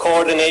there's this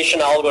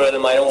coordination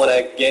algorithm. I don't want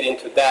to get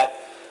into that,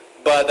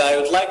 but I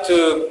would like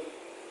to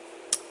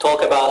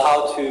talk about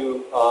how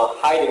to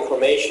hide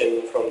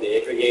information from the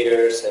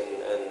aggregators and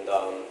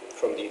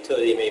from the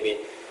utility maybe.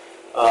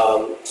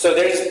 So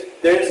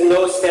there's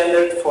no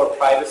standard for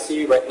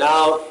privacy right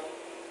now.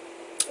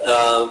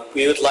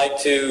 We would like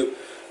to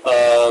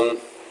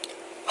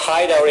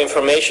hide our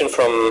information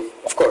from,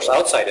 of course,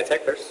 outside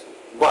attackers,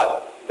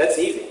 but that's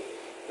easy.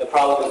 The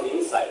problem is the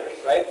insiders,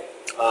 right?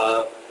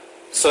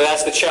 So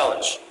that's the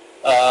challenge.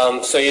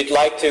 So you'd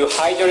like to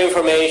hide your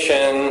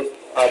information,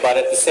 but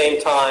at the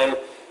same time,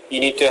 you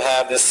need to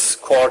have this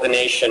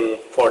coordination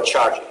for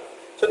charging.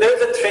 So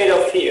there's a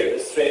trade-off here.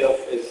 This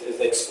trade-off is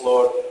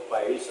explored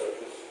by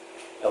researchers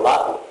a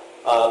lot.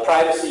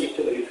 Privacy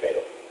utility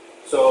trade-off.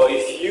 So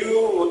if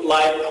you would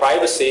like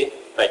privacy,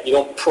 like you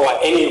don't provide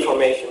any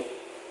information,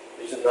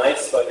 which is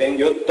nice, but then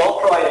you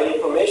don't provide any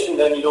information,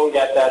 then you don't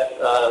get that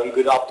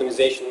good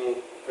optimization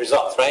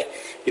results, right?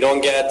 You don't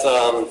get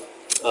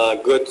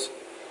good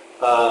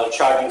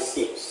charging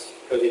schemes,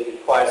 because it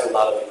requires a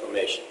lot of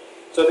information.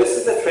 So this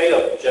is the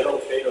trade-off, general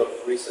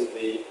trade-off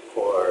recently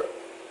for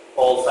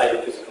all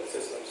cyber-physical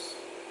systems.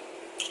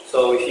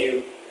 So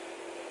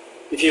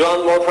if you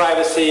want more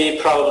privacy,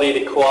 probably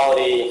the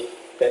quality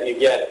that you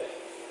get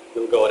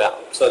will go down.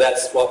 So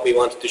that's what we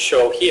wanted to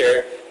show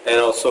here, and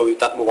also we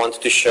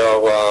wanted to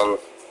show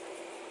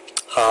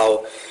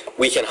how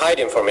we can hide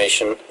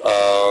information,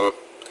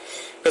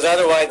 because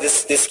otherwise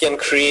this can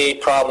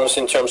create problems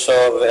in terms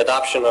of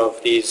adoption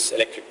of these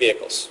electric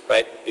vehicles,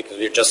 right? Because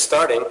we're just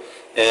starting.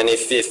 And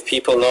if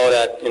people know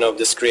that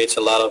this creates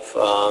a lot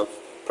of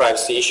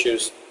privacy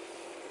issues,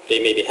 they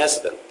may be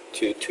hesitant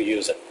to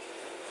use it.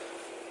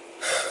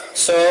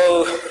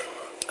 So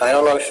I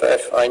don't know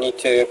if I need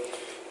to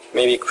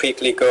maybe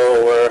quickly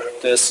go over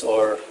this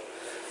or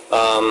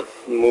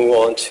move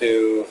on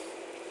to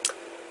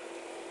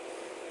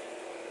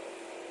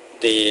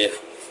the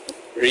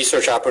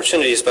research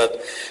opportunities,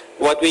 but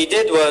what we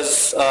did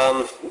was,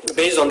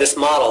 based on this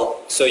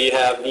model, so you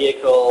have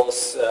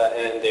vehicles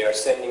and they are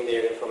sending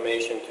their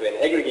information to an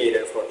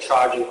aggregator for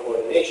charging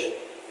coordination,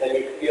 and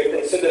we are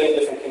considering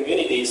different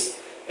communities,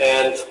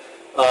 and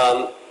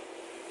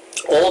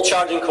all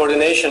charging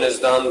coordination is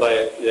done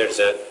by, there's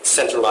a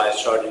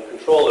centralized charging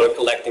controller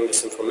collecting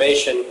this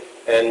information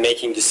and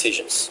making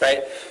decisions,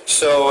 right?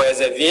 So as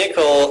a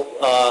vehicle,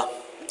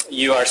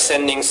 you are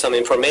sending some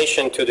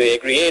information to the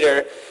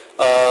aggregator.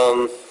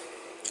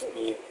 Let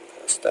me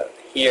pass that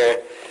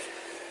here.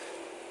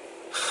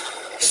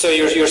 So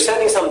you're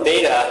sending some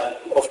data.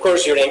 Of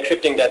course, you're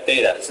encrypting that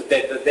data. So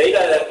the data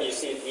that you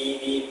see,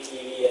 DV,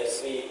 PV,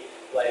 SV,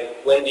 like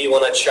when do you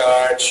want to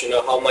charge,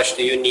 how much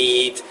do you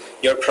need,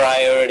 your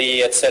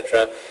priority,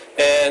 etc.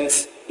 And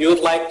you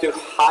would like to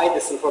hide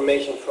this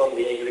information from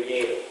the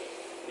aggregator.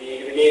 The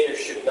aggregator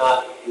should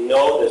not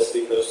know this,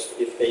 because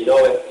if they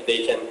know it,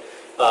 they can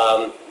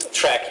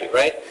track you,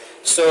 right?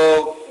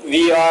 So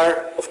we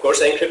are, of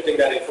course, encrypting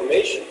that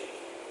information,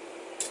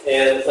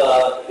 and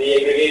the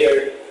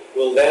aggregator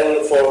will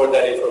then forward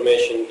that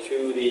information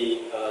to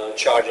the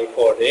charging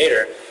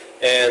coordinator.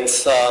 And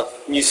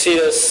you see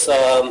this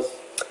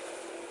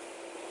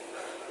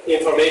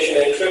information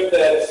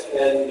encrypted,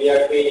 and we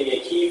are creating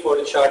a key for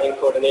the charging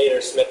coordinator,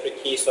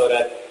 symmetric key, so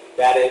that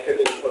that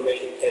encrypted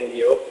information can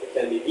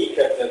be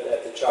decrypted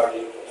at the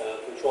charging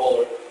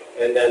controller,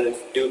 and then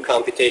do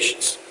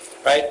computations,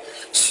 right?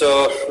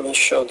 So let me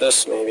show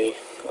this maybe,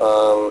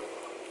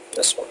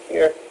 this one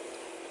here.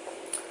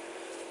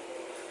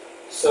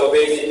 So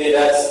basically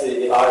that's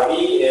the RV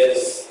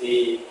is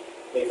the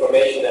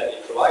information that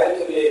we provided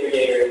to the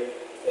aggregator,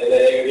 and the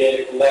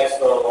aggregator collects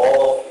from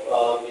all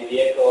of the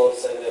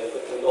vehicles and then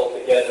puts them all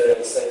together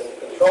and sends to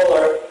the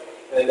controller,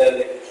 and then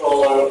the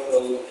controller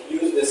will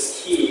use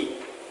this key,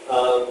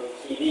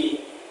 key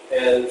D,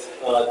 and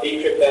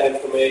decrypt that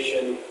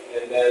information,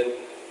 and then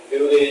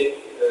do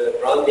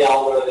run the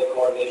algorithm, the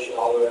coordination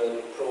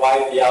algorithm,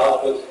 provide the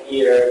output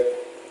here,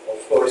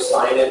 of course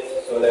sign it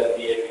so that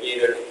the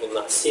aggregator will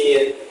not see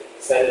it,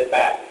 send it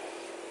back.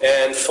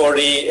 And for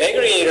the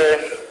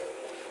aggregator,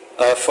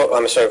 for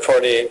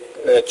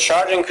the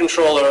charging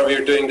controller,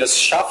 we're doing this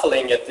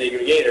shuffling at the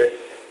aggregator.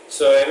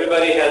 So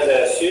everybody has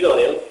a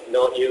pseudonym,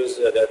 don't use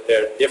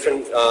their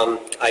different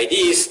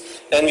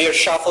IDs, and we are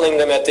shuffling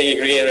them at the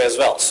aggregator as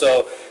well.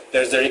 So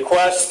there's the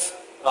request,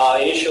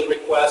 initial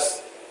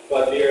request,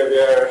 but we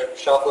are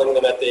shuffling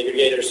them at the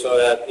aggregator so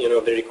that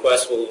the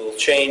request will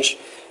change,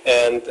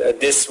 and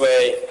this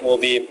way will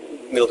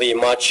be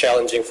much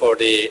challenging for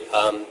the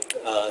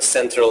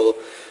central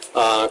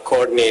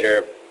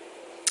coordinator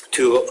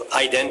to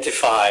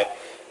identify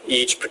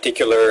each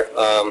particular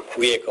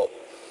vehicle.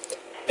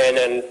 And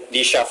then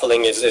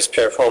reshuffling is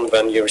performed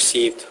when you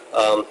received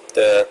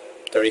the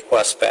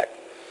request back.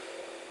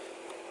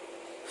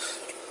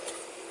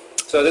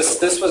 So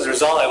this was the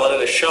result I wanted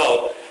to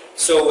show.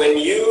 So when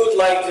you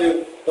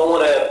don't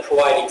want to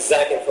provide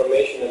exact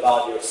information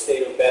about your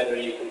state of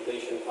battery,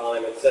 completion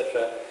time,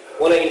 etc.,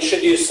 want to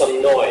introduce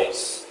some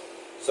noise.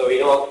 So you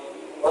don't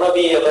want to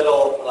be a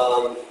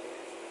little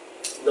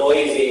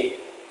noisy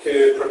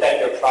to protect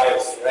your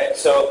privacy, right?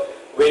 So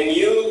when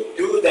you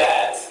do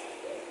that,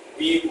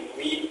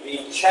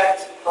 we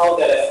checked how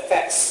that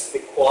affects the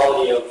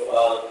quality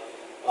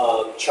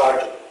of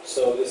charging.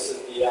 So this is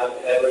the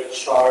average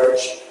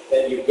charge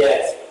that you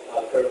get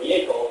per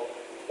vehicle.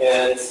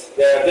 And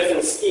there are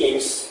different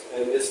schemes,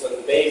 and this was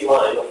the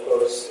baseline. Of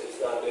course, it's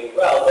not doing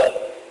well,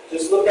 but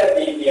just look at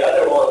the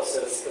other ones.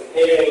 It's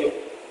comparing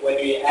when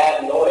we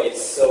add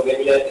noise. So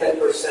when you add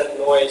 10%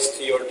 noise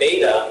to your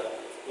data,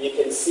 you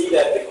can see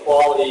that the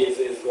quality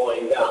is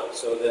going down.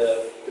 So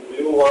the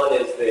blue one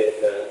is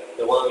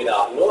the one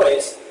without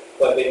noise,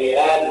 but when you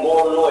add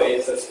more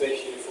noise,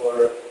 especially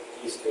for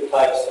these two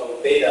types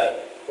of data,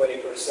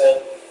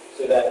 20%,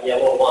 to that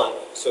yellow one.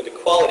 So the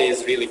quality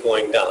is really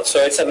going down. So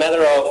it's a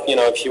matter of,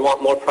 if you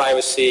want more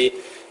privacy,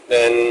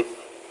 then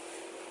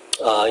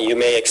you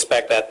may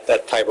expect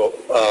that type of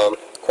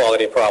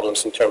quality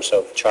problems in terms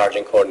of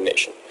charging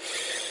coordination.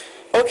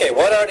 Okay,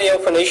 what are the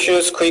open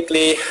issues?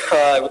 Quickly,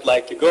 I would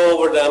like to go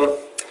over them.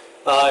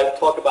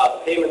 Talk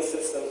about payment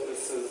systems.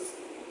 This is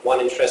one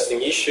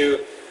interesting issue.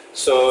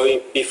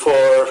 So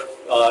before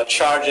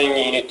charging,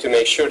 you need to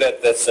make sure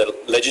that that's a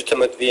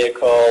legitimate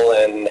vehicle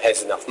and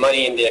has enough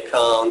money in the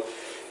account,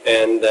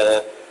 and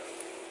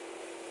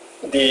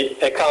the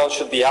account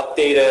should be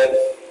updated.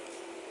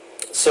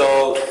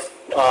 So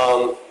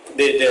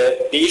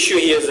the issue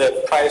here is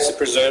a privacy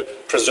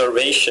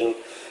preservation,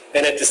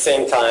 and at the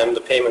same time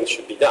the payment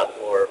should be done,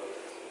 or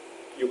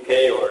you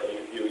pay or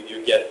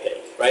you get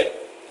paid, right?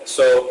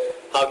 So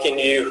how can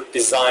you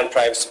design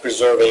privacy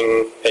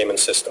preserving payment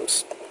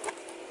systems?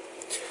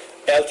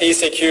 LTE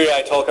security,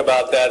 I talk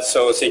about that.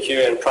 So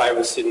security and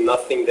privacy,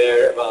 nothing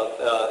there about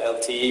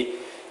LTE.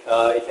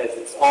 It has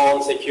its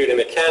own security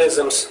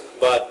mechanisms,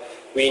 but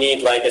we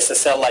need like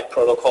SSL-like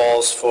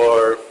protocols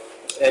for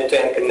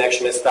end-to-end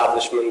connection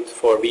establishment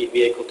for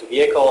vehicle to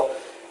vehicle,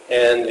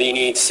 and we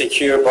need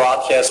secure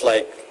broadcast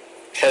like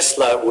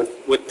Tesla.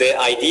 Would the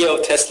idea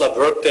of Tesla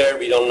work there?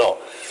 We don't know.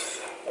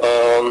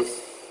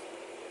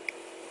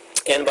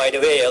 And by the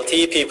way,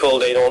 LTE people,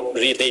 they don't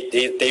really,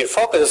 they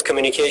focus on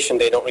communication.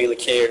 They don't really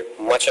care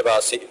much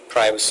about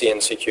privacy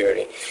and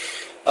security.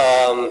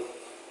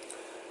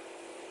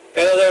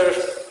 Another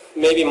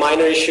maybe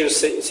minor issue,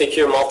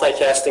 secure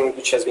multicasting,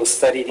 which has been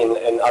studied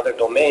in other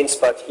domains,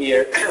 but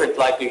here I'd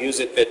like to use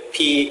it with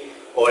P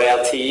or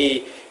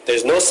LTE.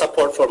 There's no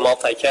support for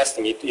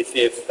multicasting.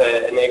 If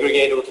an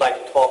aggregator would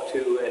like to talk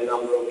to a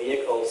number of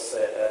vehicles,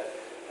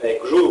 a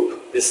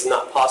group, this is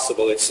not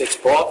possible. It's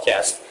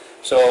broadcast.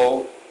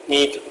 So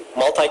need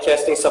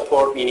multicasting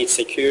support. We need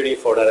security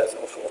for that,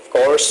 of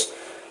course.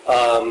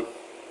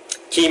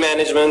 Key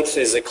management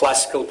is a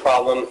classical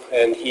problem,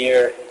 and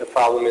here the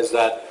problem is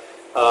that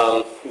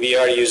we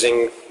are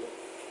using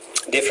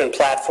different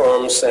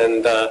platforms,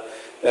 and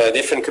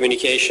different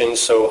communications,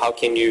 so how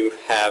can you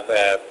have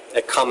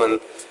a common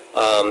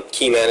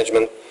key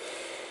management?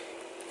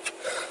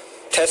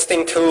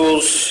 Testing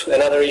tools,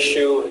 another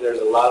issue. There's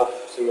a lot of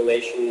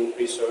simulation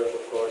research,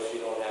 of course. You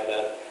don't have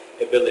that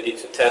ability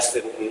to test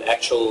it in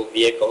actual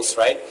vehicles,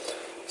 right?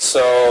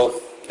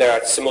 So there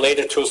are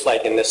simulator tools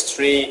like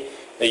NS3,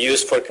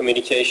 used for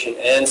communication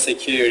and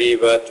security,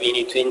 but we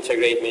need to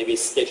integrate maybe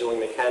scheduling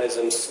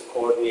mechanisms,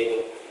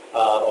 coordination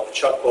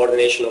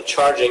of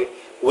charging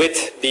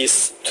with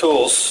these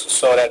tools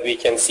so that we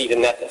can see the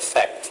net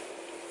effect.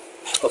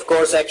 Of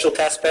course, actual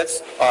test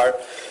beds are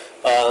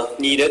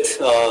needed.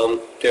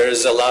 There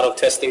is a lot of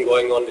testing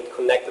going on with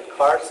connected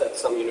cars at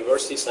some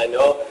universities, I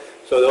know.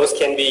 So those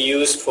can be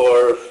used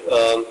for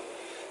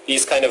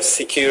these kind of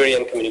security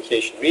and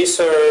communication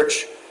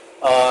research.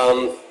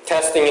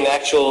 Testing in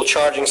actual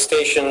charging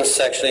stations.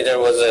 Actually, there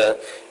was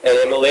an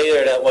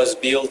emulator that was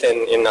built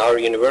in our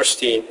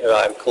university.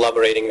 I'm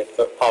collaborating with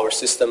the power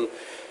system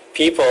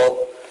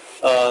people.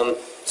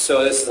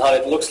 So this is how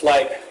it looks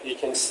like. You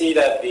can see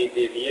that the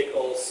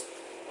vehicles,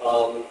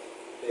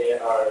 they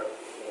are,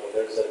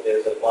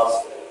 there's a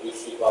bus, an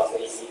DC bus,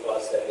 an AC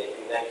bus that they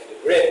connect to the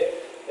grid,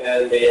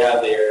 and they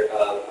have their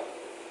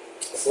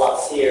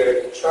slots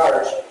here to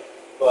charge,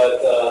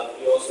 but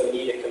you also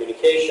need a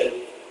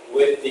communication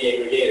with the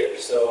aggregator.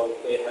 So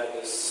they have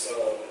this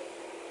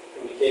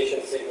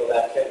communication signal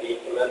that can be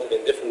implemented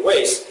in different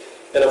ways.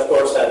 And of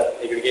course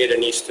that aggregator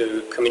needs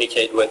to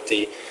communicate with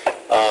the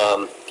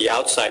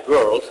outside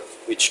world,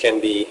 which can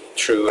be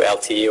through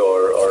LTE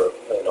or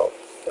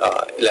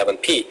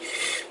 11P.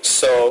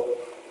 So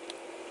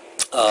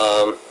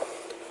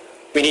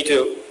we need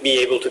to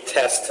be able to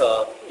test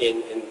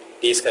in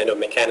these kind of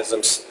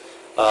mechanisms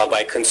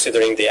by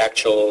considering the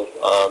actual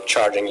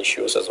charging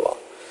issues as well.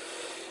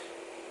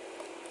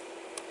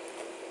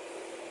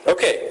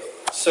 Okay,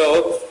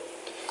 so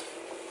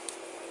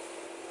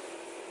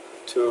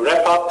to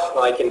wrap up,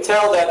 I can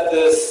tell that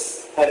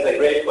this has a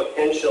great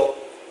potential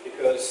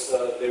because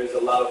there is a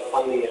lot of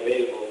funding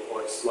available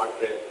for smart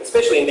grid,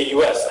 especially in the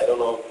US. I don't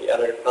know the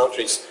other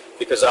countries,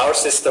 because our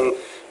system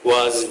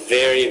was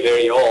very,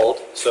 very old,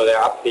 so they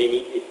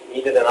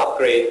needed an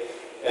upgrade,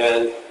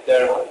 and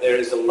there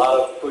is a lot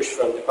of push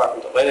from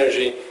Department of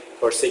Energy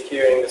for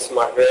securing the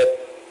smart grid,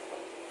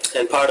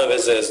 and part of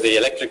it is the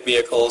electric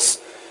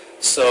vehicles.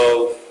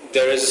 So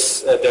there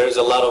is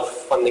a lot of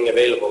funding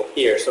available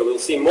here. So we'll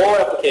see more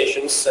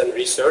applications and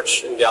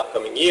research in the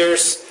upcoming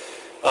years.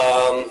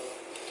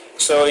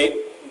 So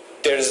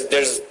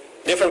there's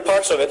different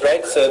parts of it,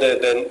 right? So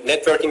the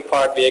networking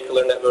part,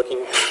 vehicular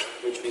networking,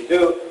 which we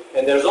do,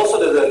 and there's also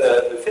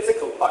the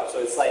physical part. So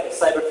it's like a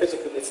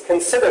cyber-physical. It's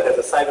considered as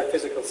a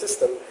cyber-physical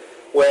system,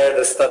 where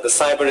the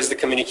cyber is the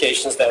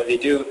communications that we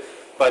do,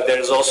 but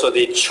there's also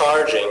the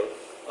charging.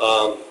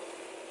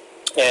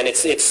 And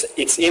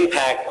its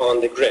impact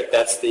on the grid.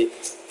 That's the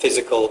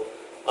physical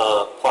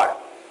part.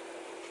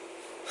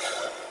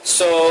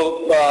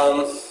 So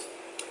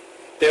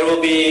there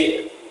will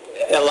be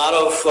a lot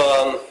of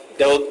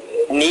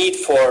need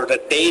for the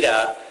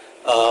data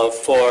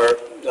for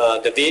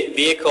the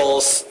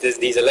vehicles,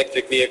 these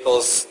electric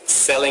vehicles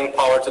selling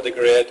power to the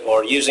grid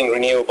or using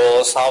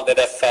renewables, how that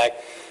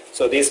affect.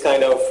 So these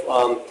kind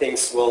of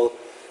things will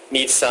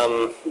need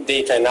some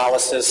data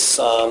analysis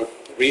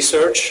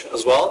research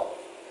as well.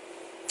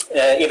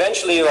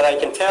 Eventually, what I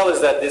can tell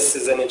is that this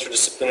is an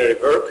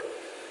interdisciplinary work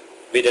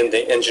within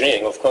the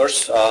engineering, of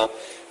course.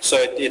 So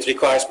it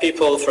requires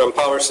people from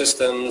power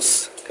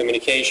systems,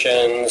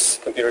 communications,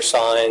 computer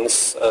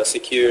science,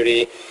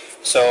 security.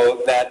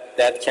 So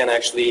that can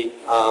actually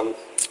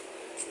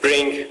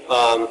bring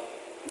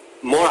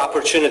more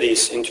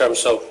opportunities in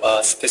terms of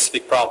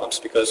specific problems,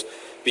 because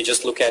we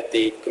just look at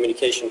the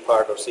communication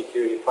part or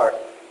security part,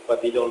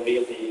 but we don't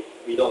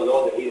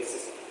know the real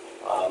system,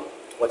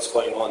 what's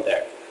going on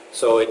there.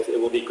 So it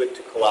will be good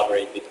to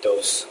collaborate with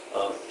those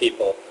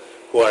people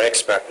who are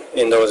expert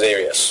in those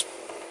areas.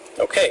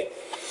 Okay,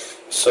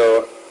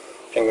 so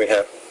I think we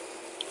have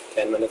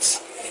 10 minutes.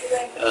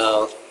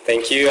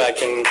 Thank you. I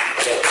can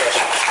get a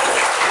question.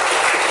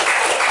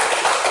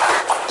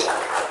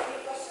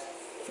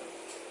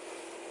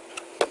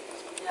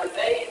 Yeah,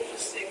 very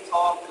interesting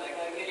talk. Like,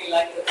 I really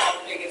like the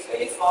topic. It's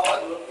really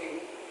forward-looking.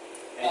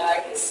 Yeah,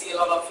 I can see a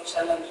lot of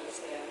challenges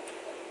there.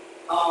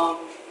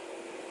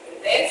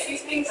 There are a few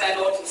things I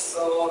noticed.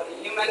 So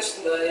you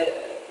mentioned the,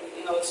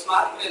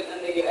 smart grid in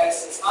the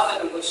US. It's not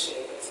in a good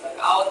shape. It's like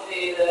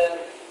outdated,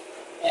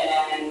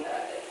 and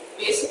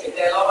basically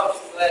there are a lot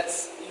of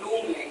threats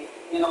looming,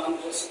 and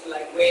just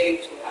like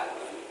waiting to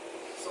happen.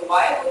 So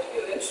why would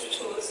you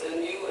introduce a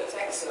new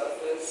attack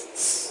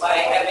surface by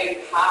having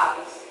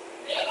paths?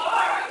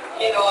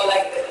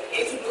 Like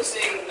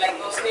introducing like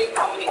those new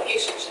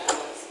communication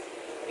channels.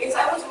 Because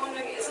I was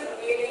wondering, is it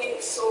really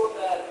so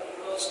that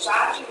those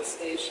charging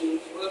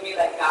stations will be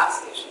like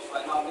gas stations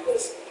right now?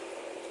 Because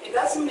it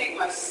doesn't make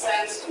much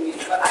sense to me,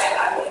 but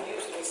I'm new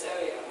to this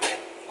area.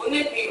 Wouldn't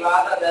it be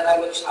rather that I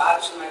would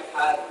charge my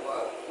car at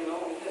work?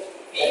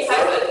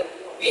 Because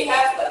we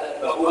have that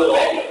at work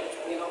already.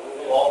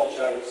 All the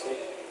charging stations.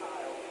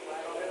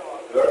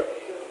 Work?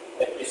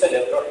 You said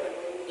network.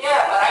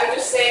 Yeah, but I'm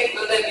just saying,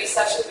 will there be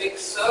such a big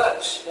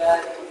surge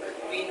that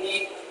we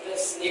need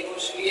this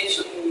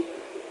negotiation,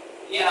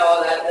 you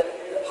know, that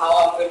the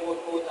power grid would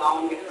go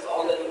down because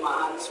all the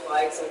demand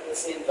spikes at the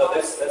same So time?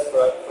 that's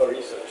for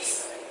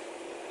research.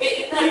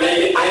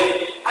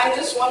 I'm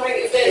just wondering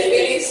if there's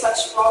really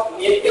such problem.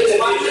 Because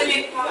 1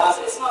 million cars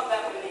is not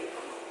that many.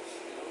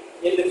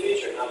 In the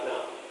future, not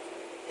now.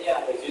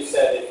 Yeah. As you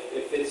said,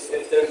 if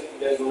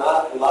there's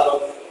not a lot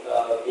of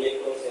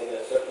vehicles in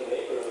a certain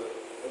neighborhood,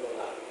 we will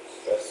not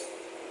stress.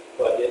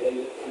 But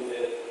in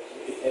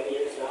 10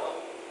 years now,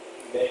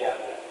 you may have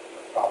that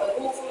problem.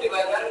 But hopefully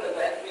by then the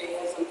battery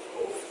has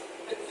improved.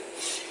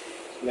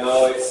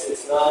 No,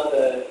 it's not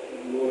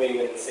moving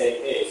at the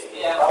same pace.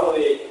 Yeah.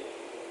 Probably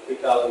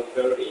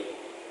 2030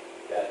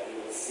 that you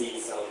will see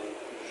some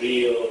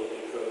real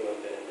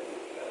improvement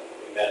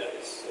in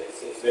batteries.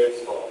 It's very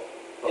small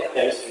from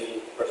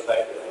chemistry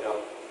perspective, I know.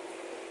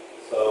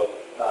 So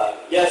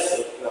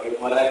yes, I mean,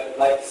 what I'd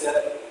like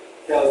to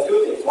tell is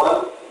two things.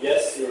 One,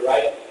 yes, you're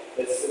right.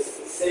 It's the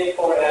same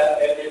for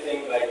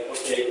everything, like,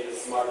 okay, the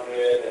smart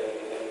grid and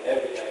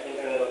everything,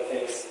 Internet of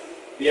Things.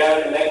 We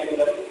are connecting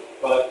them,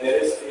 but there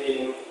is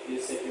creating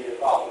these security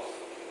problems.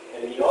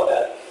 And we know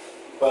that.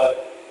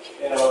 But,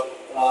 you know,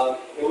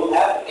 it will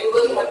happen. It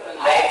will happen.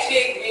 I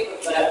actually agree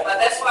with that. But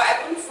that's why I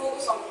don't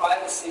focus on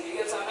privacy,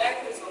 because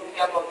Americans don't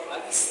care about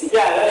privacy.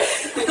 Yeah,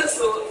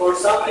 so for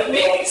some people,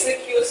 make it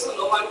secure so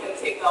no one can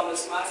take down the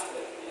smart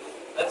grid. You know.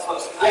 That's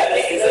what I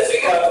think that's it's a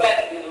bigger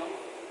threat, you know.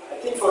 I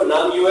think for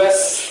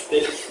non-US,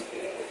 the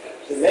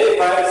maybe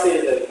privacy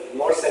is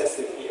more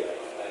sensitive here.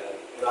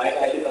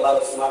 I did a lot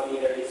of smart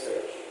meter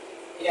research.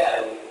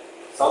 Yeah. And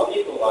some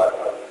people are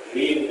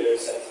really very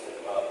sensitive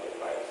about their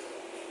privacy.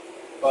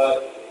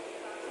 But,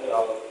 you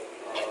know,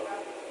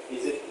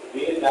 is it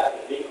really that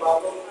a big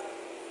problem?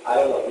 I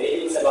don't know.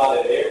 Maybe it's about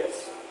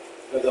awareness.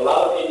 Because a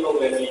lot of people,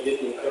 when we did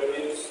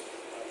interviews,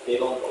 they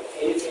don't know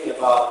anything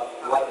about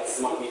what a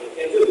smart meter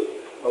can do.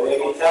 But when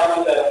we tell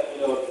them that,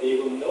 you know, they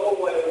will know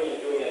whatever you're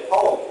doing at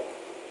home,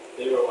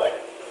 they were like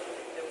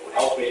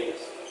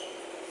outrageous.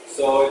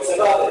 So it's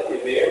about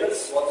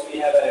awareness. Once we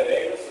have that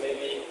awareness,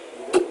 maybe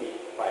we will be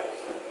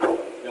privacy.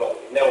 No,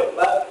 never.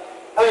 But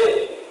I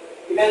mean,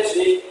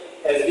 eventually,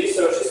 as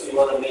researchers, we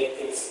want to make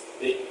things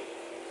big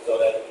so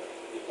that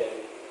we can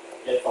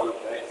get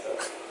funding, right? So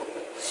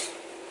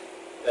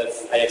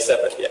that's, I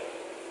accept it. Yeah.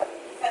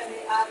 Can we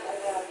add as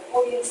an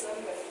audience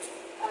member?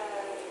 The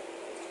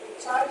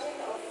charging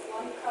of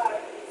one car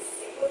is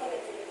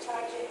equivalent to the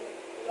charging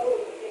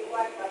load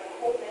required by the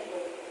whole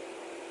network.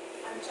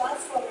 And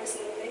transformers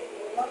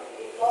will not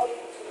deploy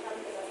to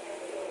handle that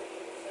kind of load.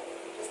 So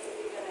just to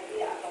give you an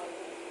idea about it.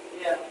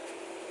 Yeah.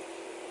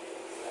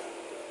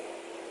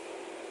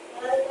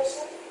 Another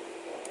question?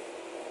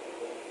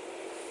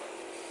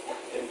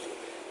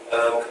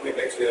 Coming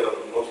back to your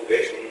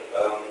motivation,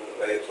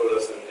 where you told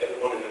us that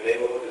everyone in the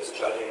neighborhood is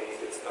charging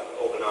its car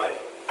overnight,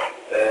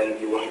 and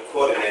you want to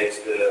coordinate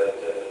the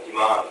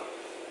demand.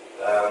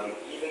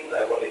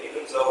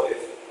 Even so, if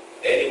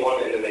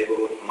anyone in the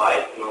neighborhood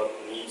might not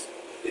need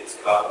its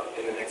car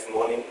in the next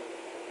morning,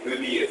 you will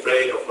be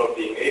afraid of not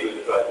being able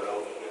to drive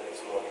around in the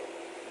next morning.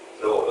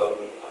 So,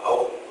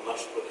 how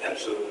much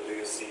potential do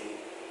you see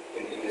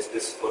in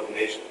this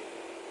coordination?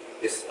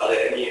 Are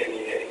there any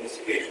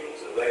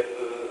investigations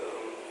available?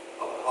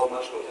 How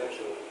much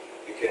potential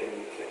we can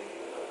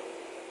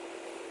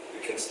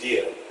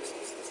steer this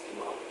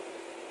demand?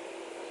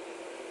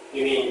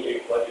 You mean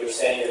what you're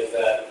saying is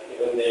that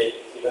even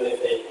if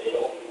they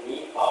don't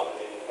need power,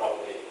 they will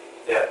probably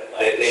they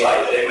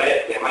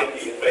might be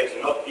afraid to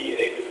not be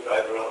able to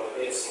drive around.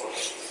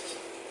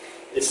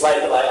 It's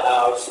like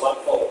our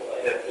smartphone.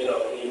 Like, you know,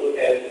 when you look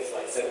at it, it's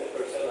like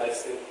 70%. I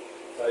still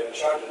try to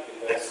charge it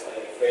because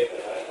I'm afraid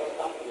that I don't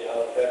have to be out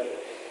of battery.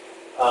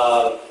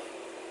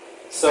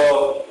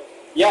 So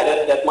yeah,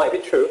 that might be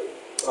true.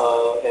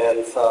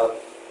 And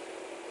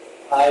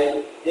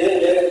I didn't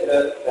get it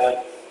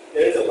that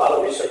there is a lot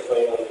of research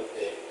going on with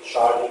the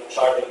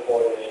charging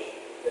coordination.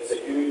 It's a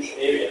huge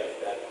area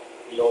that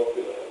we don't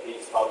do.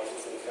 These power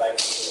systems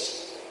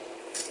guys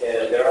do.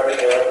 And there are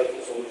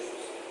different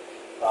solutions.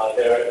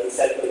 There are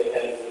incentive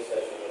mechanisms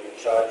that you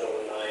charge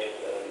overnight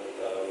and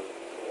you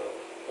know,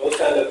 those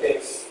kind of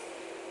things.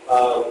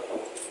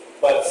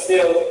 But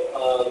still,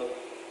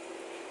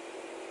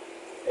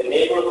 a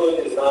neighborhood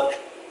is not,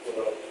 you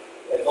know,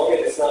 as long as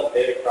it's not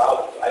very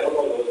crowded. I don't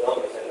know those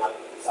numbers, and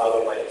it's out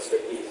of my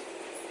expertise.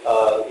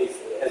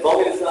 As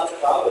long as it's not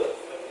crowded,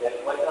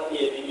 that might not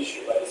be a big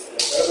issue. But it's in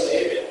an urban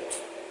area,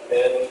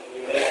 then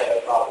you may have a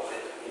problem.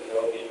 You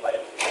know,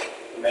 like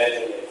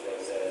imagine it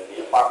as the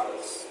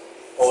apartments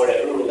or a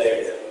rural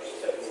area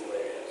versus a rural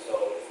area. So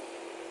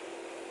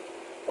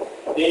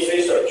needs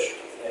research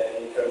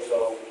in terms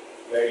of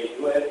where you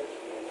do it, in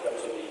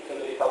terms of the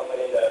utility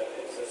company that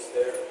exists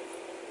there.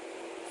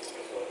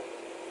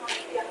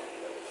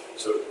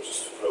 So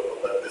just to follow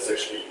up on that, there's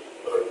actually a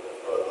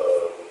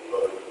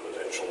lot of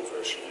potential to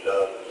actually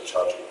learn the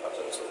charging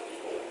patterns of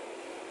people.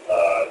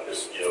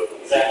 Because you know,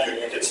 exactly.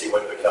 you can see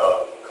when the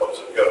car comes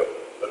and goes,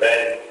 but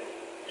then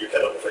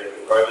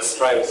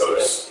privacy.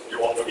 because you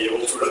want to be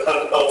able to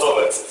learn out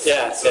of it.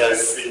 Yeah, So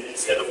yes.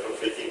 it's kind of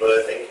conflicting, but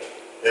I think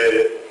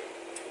there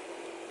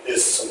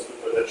is some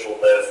good potential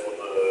there for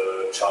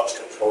the charge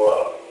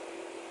controller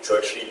to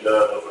actually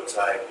learn over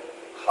time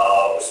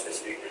how a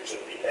specific region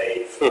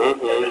behaves and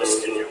then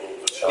schedule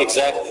the charge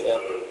Exactly,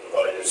 of the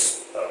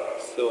various.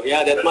 So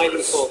yeah, that might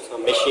vendors, involve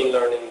some machine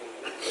learning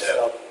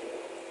stuff.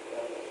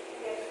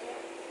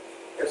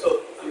 Yeah,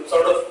 so I'm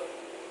sort of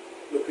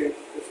looking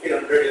 50,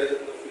 100 years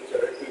in the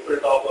future. Right? People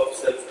talk of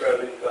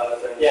self-driving cars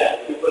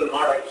and people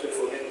not actually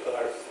owning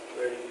cars,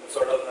 where you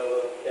sort of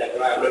have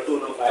a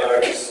platoon of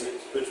cars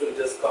which will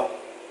just come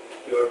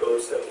to your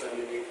doorstep when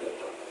you need them.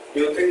 Do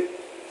you think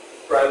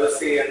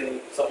privacy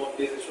and some of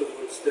these issues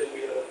would still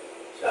be a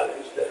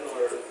challenge then,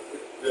 or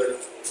we're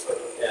sort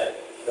of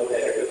no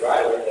matter the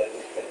driver then.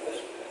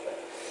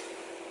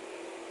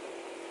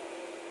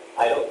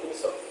 I don't think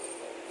so.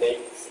 Maybe,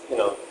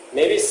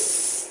 maybe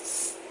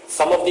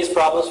some of these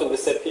problems will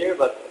disappear,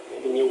 but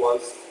maybe new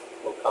ones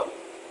will come.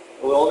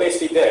 It will always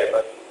be there,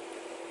 but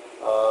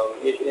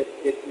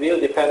it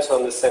really depends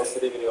on the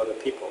sensitivity of the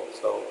people.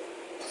 So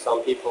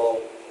some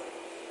people,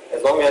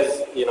 as long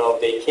as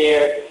they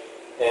care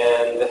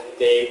and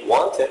they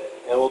want it,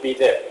 it will be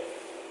there.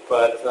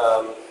 But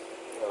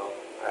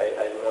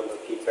I remember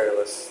Peter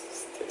was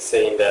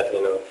saying that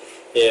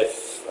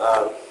if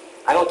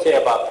I don't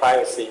care about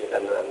privacy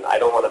and I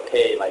don't want to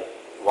pay like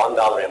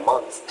 $1 a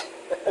month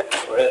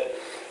for it.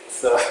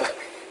 So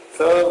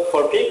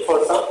for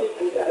some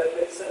people, yeah, that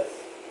makes sense.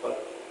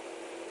 But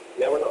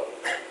you never know.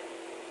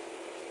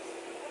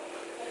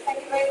 Thank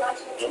you very much.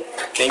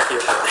 Thank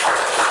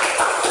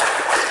you.